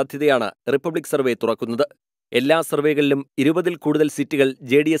തൂക്കുമന്ത്രിസഭയുടെ സാധ്യതയാണ് റിപ്പബ്ലിക് സർവേ തുറക്കുന്നത്. എല്ലാ സർവേകളിലും 20-ൽ കൂടുതൽ സീറ്റുകൾ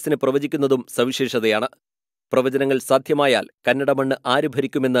JDSന് പ്രവചിക്കുന്നതും സവിശേഷതയാണ്. പ്രവചനങ്ങൾ സാധ്യമായാൽ കന്നഡ മണ്ണ് ആര്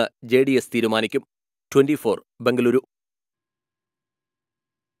ഭരിക്കുമെന്ന് JDS തീരുമാനിക്കും. 24 ബംഗളൂരു.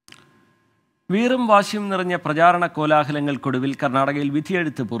 വീറും വാശിയും നിറഞ്ഞ പ്രചാരണ കോലാഹലങ്ങൾക്കൊടുവിൽ കർണാടകയിൽ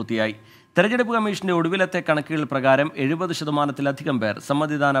വിധിയെഴുത്ത് പൂർത്തിയായി. തെരഞ്ഞെടുപ്പ് കമ്മീഷന്റെ ഒടുവിലത്തെ കണക്കുകൾ പ്രകാരം 70%-ലധികം പേർ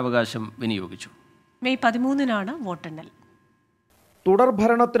സമ്മതിദാനാവകാശം വിനിയോഗിച്ചു. മെയ് 13-നാണ് വോട്ടെണ്ണൽ.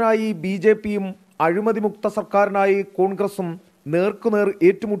 തുടർഭരണത്തിനായി BJPയും അഴിമതിമുക്ത സർക്കാരിനായി കോൺഗ്രസും നേർക്കുനേർ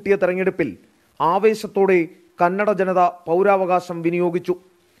ഏറ്റുമുട്ടിയ തെരഞ്ഞെടുപ്പിൽ ആവേശത്തോടെ കന്നഡ ജനത പൗരാവകാശം വിനിയോഗിച്ചു.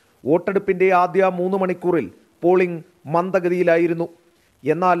 വോട്ടെടുപ്പിന്റെ ആദ്യ 3 മണിക്കൂറിൽ പോളിംഗ് മന്ദഗതിയിലായിരുന്നു.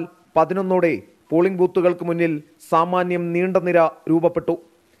 എന്നാൽ 11ഓടെ പോളിംഗ് ബൂത്തുകൾക്ക് മുന്നിൽ സാമാന്യം നീണ്ട നിര രൂപപ്പെട്ടു.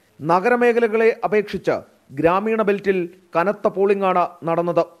 നഗരമേഖലകളെ അപേക്ഷിച്ച് ഗ്രാമീണ ബെൽറ്റിൽ കനത്ത പോളിംഗാണ്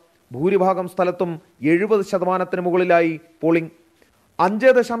നടന്നത്. ഭൂരിഭാഗം സ്ഥലത്തും 70%-ന് മുകളിലായി പോളിംഗ്.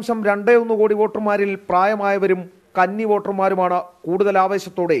 5.21 കോടി വോട്ടർമാരിൽ പ്രായമായവരും കന്നി വോട്ടർമാരുമാണ് കൂടുതൽ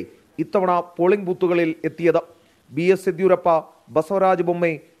ആവേശത്തോടെ ഇത്തവണ പോളിംഗ് ബൂത്തുകളിൽ എത്തിയത്. BS Yediyurappa, Basavaraj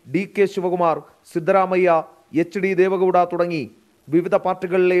Bommai, DK Shivakumar, Siddaramaiah, HD Deve Gowda തുടങ്ങി വിവിധ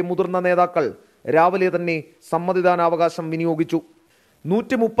പാർട്ടികളിലെ മുതിർന്ന നേതാക്കൾ രാവിലെ തന്നെ സമ്മതിദാനാവകാശം വിനിയോഗിച്ചു.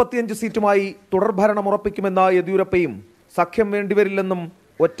 135 സീറ്റുമായി തുടർഭരണം ഉറപ്പിക്കുമെന്ന യെദ്യൂരപ്പയും സഖ്യം വേണ്ടിവരില്ലെന്നും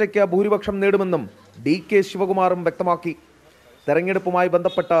ഒറ്റയ്ക്ക് ഭൂരിപക്ഷം നേടുമെന്നും DK ശിവകുമാറും വ്യക്തമാക്കി. തെരഞ്ഞെടുപ്പുമായി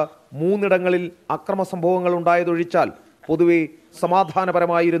ബന്ധപ്പെട്ട് 3ഇടങ്ങളിൽ അക്രമ സംഭവങ്ങൾ ഉണ്ടായതൊഴിച്ചാൽ പൊതുവെ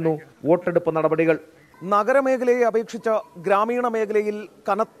സമാധാനപരമായിരുന്നു വോട്ടെടുപ്പ് നടപടികൾ. നഗരമേഖലയെ അപേക്ഷിച്ച് ഗ്രാമീണ മേഖലയിൽ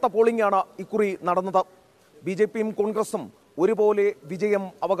കനത്ത പോളിംഗാണ് ഇക്കുറി നടന്നത്. BJPയും കോൺഗ്രസും ഒരുപോലെ വിജയം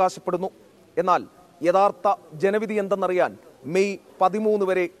അവകാശപ്പെടുന്നു. എന്നാൽ യഥാർത്ഥ ജനവിധി എന്തെന്നറിയാൻ മെയ് 13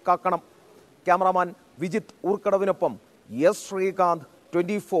 വരെ കാക്കണം. Cameraman Vijith ഊർക്കടവിനൊപ്പം S Srikanth,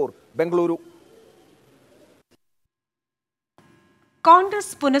 24 Bengaluru.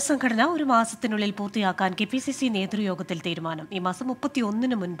 കോൺഗ്രസ് പുനഃസംഘടന ഒരു മാസത്തിനുള്ളിൽ പൂർത്തിയാക്കാൻ KPCC നേതൃയോഗത്തിൽ തീരുമാനം. ഈ മാസം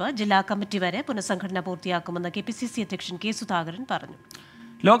 31-ന് മുൻപ് ജില്ലാ കമ്മിറ്റി വരെ പുനഃസംഘടന പൂർത്തിയാക്കുമെന്ന് KPCC അധ്യക്ഷൻ K സുധാകരൻ പറഞ്ഞു.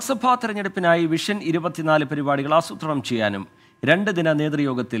 ലോക്സഭാ തെരഞ്ഞെടുപ്പിനായി വിഷൻ 24 പരിപാടികൾ ആസൂത്രണം ചെയ്യാനും 2 ദിന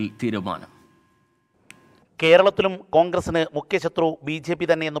നേതൃയോഗത്തിൽ തീരുമാനം. കേരളത്തിലും കോൺഗ്രസിന് മുഖ്യശത്രു BJP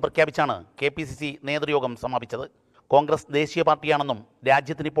തന്നെയെന്ന് പ്രഖ്യാപിച്ചാണ് KPCC നേതൃയോഗം സമാപിച്ചത്. കോൺഗ്രസ് ദേശീയ പാർട്ടിയാണെന്നും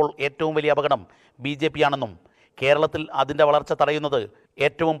രാജ്യത്തിനിപ്പോൾ ഏറ്റവും വലിയ അപകടം BJP ആണെന്നും കേരളത്തിൽ അതിന്റെ വളർച്ച തടയുന്നത്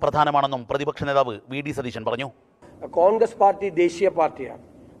ഏറ്റവും പ്രധാനമാണെന്നും പ്രതിപക്ഷ നേതാവ് VD സതീശൻ പറഞ്ഞു. കോൺഗ്രസ് പാർട്ടി ദേശീയ പാർട്ടിയാണ്.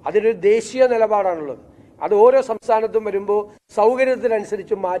 അതിനൊരു ദേശീയ നിലപാടാണുള്ളത്. അത് ഓരോ സംസ്ഥാനത്തും വരുമ്പോൾ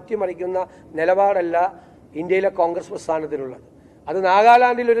സൗകര്യത്തിനനുസരിച്ച് മാറ്റിമറിക്കുന്ന നിലപാടല്ല ഇന്ത്യയിലെ കോൺഗ്രസ് പ്രസ്ഥാനത്തിനുള്ളത്. അത്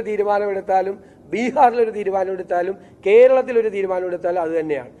നാഗാലാൻഡിൽ ഒരു തീരുമാനമെടുത്താലും ബീഹാറിലൊരു തീരുമാനമെടുത്താലും കേരളത്തിലൊരു തീരുമാനമെടുത്താലും അത്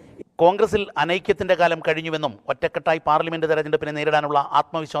തന്നെയാണ്. കോൺഗ്രസിൽ അനൈക്യത്തിന്റെ കാലം കഴിഞ്ഞുവെന്നും ഒറ്റക്കെട്ടായി പാർലമെന്റ് തെരഞ്ഞെടുപ്പിനെ നേരിടാനുള്ള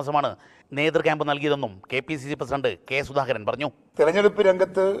ആത്മവിശ്വാസമാണ് നേതൃക്യാമ്പ് നൽകിയതെന്നും KPCC പ്രസിഡന്റ് K സുധാകരൻ പറഞ്ഞു. തെരഞ്ഞെടുപ്പ്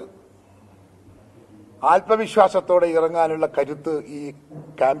രംഗത്ത് ആത്മവിശ്വാസത്തോടെ ഇറങ്ങാനുള്ള കരുത്ത് ഈ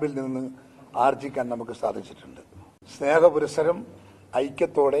ക്യാമ്പിൽ നിന്ന് ആർജിക്കാൻ നമുക്ക് സാധിച്ചിട്ടുണ്ട്. സ്നേഹപുരസരം,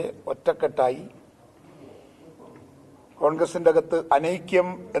 ഐക്യത്തോടെ ഒറ്റക്കെട്ടായി കോൺഗ്രസിന്റെ അകത്ത് അനൈക്യം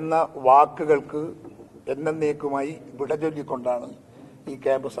എന്ന വാക്കുകൾക്ക് എന്നേക്കുമായി വിടചൊല്ലിക്കൊണ്ടാണ് ഈ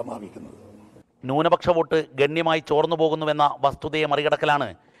ക്യാമ്പ് സമാപിക്കുന്നത്. ന്യൂനപക്ഷ വോട്ട് ഗണ്യമായി ചോർന്നു പോകുന്നുവെന്ന വസ്തുതയെ മറികടക്കലാണ്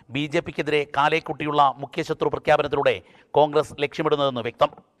BJPക്കെതിരെ കാലേക്കുട്ടിയുള്ള മുഖ്യശത്രു പ്രഖ്യാപനത്തിലൂടെ കോൺഗ്രസ് ലക്ഷ്യമിടുന്നതെന്ന്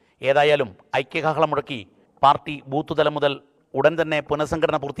വ്യക്തം. ഏതായാലും ഐക്യകാഹളം മുഴക്കി പാർട്ടി ബൂത്ത് തലം മുതൽ ഉടൻ തന്നെ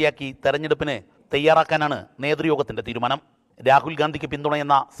പുനഃസംഘടന പൂർത്തിയാക്കി തെരഞ്ഞെടുപ്പിന് തയ്യാറാക്കാനാണ് നേതൃയോഗത്തിന്റെ തീരുമാനം. രാഹുൽ ഗാന്ധിക്ക്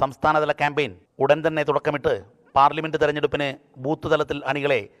പിന്തുണയെന്ന സംസ്ഥാനതല ക്യാമ്പയിൻ ഉടൻ തന്നെ തുടക്കമിട്ട് പാർലമെന്റ് തെരഞ്ഞെടുപ്പിന് ബൂത്ത് തലത്തിൽ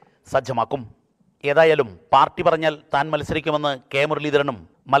അണികളെ സജ്ജമാക്കും. ഏതായാലും പാർട്ടി പറഞ്ഞാൽ താൻ മത്സരിക്കുമെന്ന് കെ മുരളീധരനും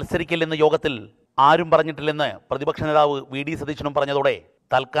മത്സരിക്കില്ലെന്ന് യോഗത്തിൽ ആരും പറഞ്ഞിട്ടില്ലെന്ന് പ്രതിപക്ഷ നേതാവ് VD സതീശനും പറഞ്ഞതോടെ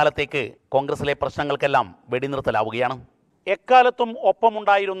തൽക്കാലത്തേക്ക് കോൺഗ്രസിലെ പ്രശ്നങ്ങൾക്കെല്ലാം വെടിനിർത്തലാവുകയാണ്. എക്കാലത്തും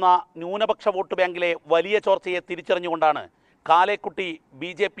ഒപ്പമുണ്ടായിരുന്ന ന്യൂനപക്ഷ വോട്ട് ബാങ്കിലെ വലിയ ചോർച്ചയെ തിരിച്ചറിഞ്ഞുകൊണ്ടാണ് കാലേക്കുട്ടി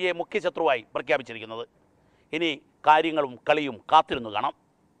BJPയെ മുഖ്യശത്രുവായി പ്രഖ്യാപിച്ചിരിക്കുന്നത്. ഇനി കാര്യങ്ങളും കളിയും കാത്തിരുന്നു കാണാം.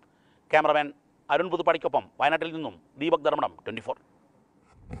 ക്യാമറമാൻ അരുൺ പുതുപ്പാടിക്കൊപ്പം വയനാട്ടിൽ നിന്നും ദീപക് ധർമ്മടം 24.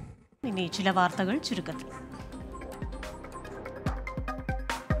 ഇനി ചില വാർത്തകൾ ചുരുക്കത്തിൽ.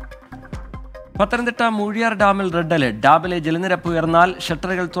 പത്തനംതിട്ട മൂഴിയാർ ഡാമിൽ റെഡ് അലർട്ട്. ഡാമിലെ ജലനിരപ്പ് ഉയർന്നാൽ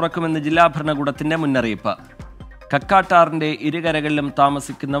ഷട്ടറുകൾ തുറക്കുമെന്ന് ജില്ലാ ഭരണകൂടത്തിന്റെ മുന്നറിയിപ്പ്. കക്കാട്ടാറിന്റെ ഇരുകരകളിലും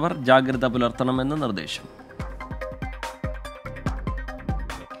താമസിക്കുന്നവർ ജാഗ്രത പുലർത്തണമെന്ന് നിർദ്ദേശം.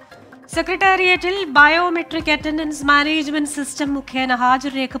 സെക്രട്ടേറിയറ്റിൽ ബയോമെട്രിക് അറ്റൻഡൻസ് മാനേജ്മെന്റ് സിസ്റ്റം മുഖേന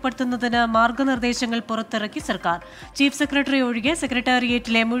ഹാജർ രേഖപ്പെടുത്തുന്നതിന് മാർഗനിർദ്ദേശങ്ങൾ പുറത്തിറക്കി സർക്കാർ. ചീഫ് സെക്രട്ടറി ഒഴികെ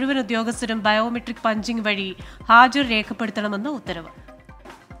സെക്രട്ടേറിയറ്റിലെ മുഴുവൻ ഉദ്യോഗസ്ഥരും ബയോമെട്രിക് പഞ്ചിംഗ് വഴി ഹാജർ രേഖപ്പെടുത്തണമെന്ന് ഉത്തരവ്.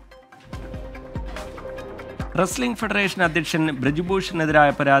 റെസ്ലിംഗ് ഫെഡറേഷൻ അധ്യക്ഷൻ ബ്രിജ്ഭൂഷണെതിരായ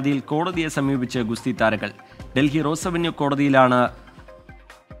പരാതിയിൽ കോടതിയെ സമീപിച്ച് ഗുസ്തി താരങ്ങൾ. ഡൽഹി റോസ് അവന്യൂ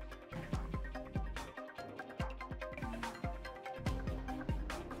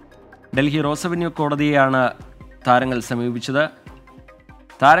കോടതിയെയാണ് താരങ്ങൾ സമീപിച്ചത്.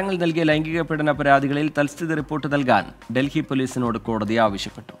 താരങ്ങൾ നൽകിയ ലൈംഗിക പീഡന പരാതികളിൽ തൽസ്ഥിതി റിപ്പോർട്ട് നൽകാൻ ഡൽഹി പോലീസിനോട് കോടതി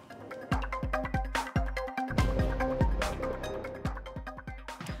ആവശ്യപ്പെട്ടു.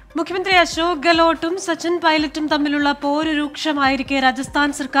 മുഖ്യമന്ത്രി അശോക് ഗെഹ്ലോട്ടും സച്ചിൻ പൈലറ്റും തമ്മിലുള്ള പോര് രൂക്ഷമായിരിക്കെ രാജസ്ഥാൻ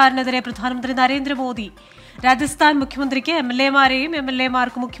സർക്കാരിനെതിരെ പ്രധാനമന്ത്രി നരേന്ദ്രമോദി. രാജസ്ഥാൻ മുഖ്യമന്ത്രിക്ക് MLA-മാരെയും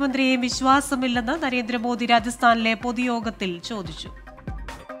MLA-മാർക്ക് മുഖ്യമന്ത്രിയെയും വിശ്വാസമില്ലെന്ന് നരേന്ദ്രമോദി രാജസ്ഥാനിലെ പൊതുയോഗത്തിൽ ചോദിച്ചു.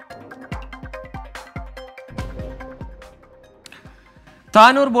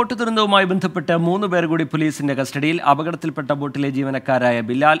 താനൂർ ബോട്ട് ദുരന്തവുമായി ബന്ധപ്പെട്ട് 3 പേർ കൂടി പോലീസിന്റെ കസ്റ്റഡിയിൽ. അപകടത്തിൽപ്പെട്ട ബോട്ടിലെ ജീവനക്കാരായ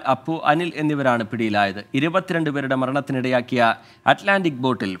ബിലാൽ, അപ്പു, അനിൽ എന്നിവരാണ് പിടിയിലായത്. 22 പേരുടെ മരണത്തിനിടയാക്കിയ അറ്റ്ലാന്റിക്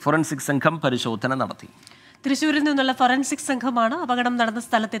ബോട്ടിൽ ഫോറൻസിക് സംഘം പരിശോധന നടത്തി. തൃശൂരിൽ നിന്നുള്ള ഫോറൻസിക് സംഘമാണ് അപകടം നടന്ന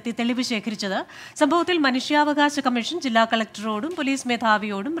സ്ഥലത്തെത്തി തെളിവ് ശേഖരിച്ചത്. സംഭവത്തിൽ മനുഷ്യാവകാശ കമ്മീഷൻ ജില്ലാ കളക്ടറോടും പോലീസ്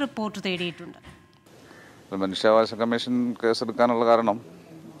മേധാവിയോടും റിപ്പോർട്ട് തേടിയിട്ടുണ്ട്. മനുഷ്യാവകാശ കമ്മീഷൻ കേസെടുക്കാനുള്ള കാരണം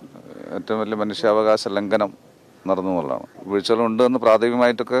ഏറ്റവും വലിയ മനുഷ്യാവകാശ ലംഘനം നടന്നു എന്നുള്ളതാണ്. വീഴ്ചകളുണ്ടെന്ന്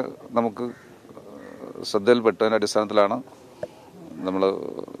പ്രാഥമികമായിട്ടൊക്കെ നമുക്ക് ശ്രദ്ധയിൽപ്പെട്ടതിൻ്റെ അടിസ്ഥാനത്തിലാണ് നമ്മൾ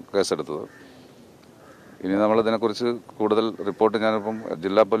കേസെടുത്തത്. ഇനി നമ്മളിതിനെക്കുറിച്ച് കൂടുതൽ റിപ്പോർട്ട് ഞാനിപ്പം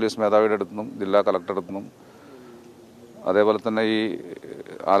ജില്ലാ പോലീസ് മേധാവിയുടെ അടുത്തുനിന്നും ജില്ലാ കളക്ടറുടെ അടുത്തുനിന്നും അതേപോലെ തന്നെ ഈ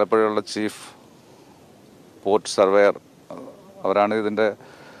ആലപ്പുഴയുള്ള ചീഫ് പോർട്ട് സർവേയർ അവരാണ് ഇതിൻ്റെ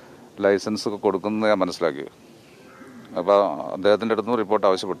ലൈസൻസ് ഒക്കെ കൊടുക്കുന്നത് ഞാൻ മനസ്സിലാക്കി. അപ്പോൾ അദ്ദേഹത്തിൻ്റെ അടുത്തുനിന്ന് റിപ്പോർട്ട്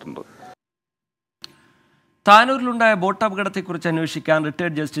ആവശ്യപ്പെട്ടിട്ടുണ്ട്. താനൂരിലുണ്ടായ ബോട്ട് അപകടത്തെക്കുറിച്ച് അന്വേഷിക്കാൻ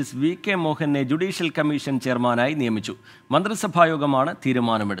retired justice VK മോഹനെ judicial commission ചെയർമാനായി നിയമിച്ചു. മന്ത്രിസഭായോഗമാണ്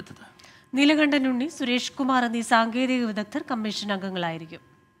തീരുമാനമെടുത്തത്. നീലകണ്ഠൻ ഉണ്ണി, സുരേഷ് കുമാർ എന്നീ സാങ്കേതിക വിദഗ്ധർ കമ്മീഷൻ അംഗങ്ങളായിരിക്കും.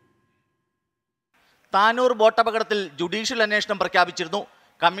 താനൂർ ബോട്ട് അപകടത്തിൽ ജുഡീഷ്യൽ അന്വേഷണം പ്രഖ്യാപിച്ചിരുന്നു.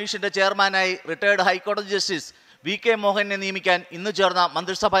 കമ്മീഷന്റെ ചെയർമാനായി റിട്ടയർഡ് ഹൈക്കോടതി ജസ്റ്റിസ് VK മോഹനെ നിയമിക്കാൻ ഇന്ന് ചേർന്ന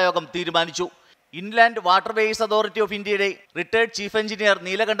മന്ത്രിസഭായോഗം തീരുമാനിച്ചു. ഇൻലാൻഡ് വാട്ടർവേസ് അതോറിറ്റി ഓഫ് ഇന്ത്യയുടെ retired chief engineer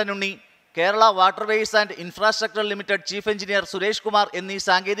Neelakantan Unni, Kerala waterways and infrastructure limited chief engineer Suresh Kumar എന്നീ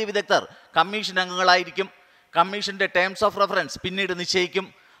സാങ്കേതിക വിദഗ്ധർ കമ്മീഷൻ അംഗങ്ങളായിരിക്കും. കമ്മീഷന്റെ ടേംസ് ഓഫ് റെഫറൻസ് പിന്നീട് നിശ്ചയിക്കും.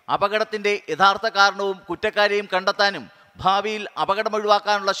 അപകടത്തിന്റെ യഥാർത്ഥ കാരണവും കുറ്റക്കാരെയും കണ്ടെത്താനും ഭാവിയിൽ അപകടം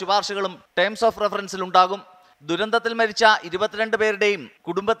ഒഴിവാക്കാനുള്ള ശുപാർശകളും ടേംസ് ഓഫ് റെഫറൻസിൽ ഉണ്ടാകും. ദുരന്തത്തിൽ മരിച്ച 22 പേരുടെയും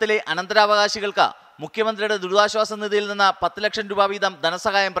കുടുംബത്തിലെ അനന്തരാവകാശികൾക്ക് മുഖ്യമന്ത്രിയുടെ ദുരിതാശ്വാസ നിധിയിൽ നിന്ന് 10 ലക്ഷം രൂപ വീതം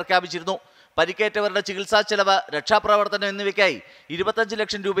ധനസഹായം പ്രഖ്യാപിച്ചിരുന്നു. പരിക്കേറ്റവരുടെ ചികിത്സാ ചെലവ്, രക്ഷാപ്രവർത്തനം എന്നിവയ്ക്കായി 25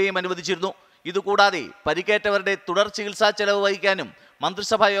 ലക്ഷം രൂപയും അനുവദിച്ചിരുന്നു. ഇതുകൂടാതെ പരിക്കേറ്റവരുടെ തുടർ ചികിത്സാ ചെലവ് വഹിക്കാനും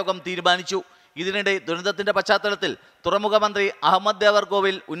മന്ത്രിസഭായോഗം തീരുമാനിച്ചു. ഇതിനിടെ ദുരന്തത്തിന്റെ പശ്ചാത്തലത്തിൽ തുറമുഖ മന്ത്രി അഹമ്മദ്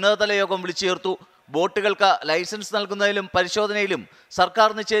ദേവർകോവിൽ ഉന്നതതല യോഗം വിളിച്ചു ചേർത്തു. ബോട്ടുകൾക്ക് ലൈസൻസ് നൽകുന്നതിലും പരിശോധനയിലും സർക്കാർ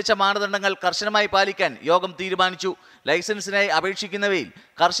നിശ്ചയിച്ച മാനദണ്ഡങ്ങൾ കർശനമായി പാലിക്കാൻ യോഗം തീരുമാനിച്ചു. ലൈസൻസിനായി അപേക്ഷിക്കുന്നവയിൽ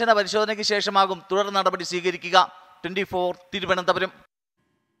കർശന പരിശോധനയ്ക്ക് ശേഷമാകും തുടർ നടപടി സ്വീകരിക്കുക. 24 തിരുവനന്തപുരം.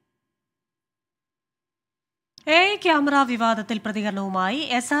 AI ക്യാമറ വിവാദത്തിൽ പ്രതികരണവുമായി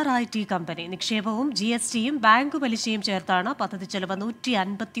SRIT കമ്പനി. നിക്ഷേപവും GSTയും ബാങ്ക് പലിശയും ചേർത്താണ് പദ്ധതി ചെലവ്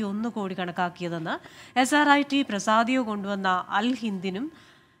 151 കോടി കണക്കാക്കിയതെന്ന് SRIT പ്രസാദിയോ കൊണ്ടുവന്ന അൽ ഹിന്ദിനും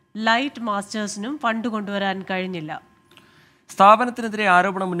ലൈറ്റ് മാസ്റ്റേഴ്സിനും ഫണ്ട് കൊണ്ടുവരാൻ കഴിഞ്ഞില്ല. സ്ഥാപനത്തിനെതിരെ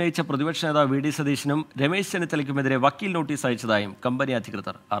ആരോപണം ഉന്നയിച്ച പ്രതിപക്ഷ നേതാവ് വി ഡി സതീശനും രമേശ് ചെന്നിത്തലയ്ക്കുമെതിരെ വക്കീൽ നോട്ടീസ് അയച്ചതായും കമ്പനി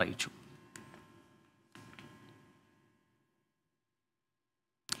അധികൃതർ അറിയിച്ചു.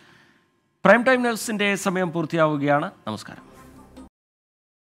 പ്രൈം ടൈം ന്യൂസിന്റെ സമയം പൂർത്തിയാവുകയാണ്. നമസ്കാരം.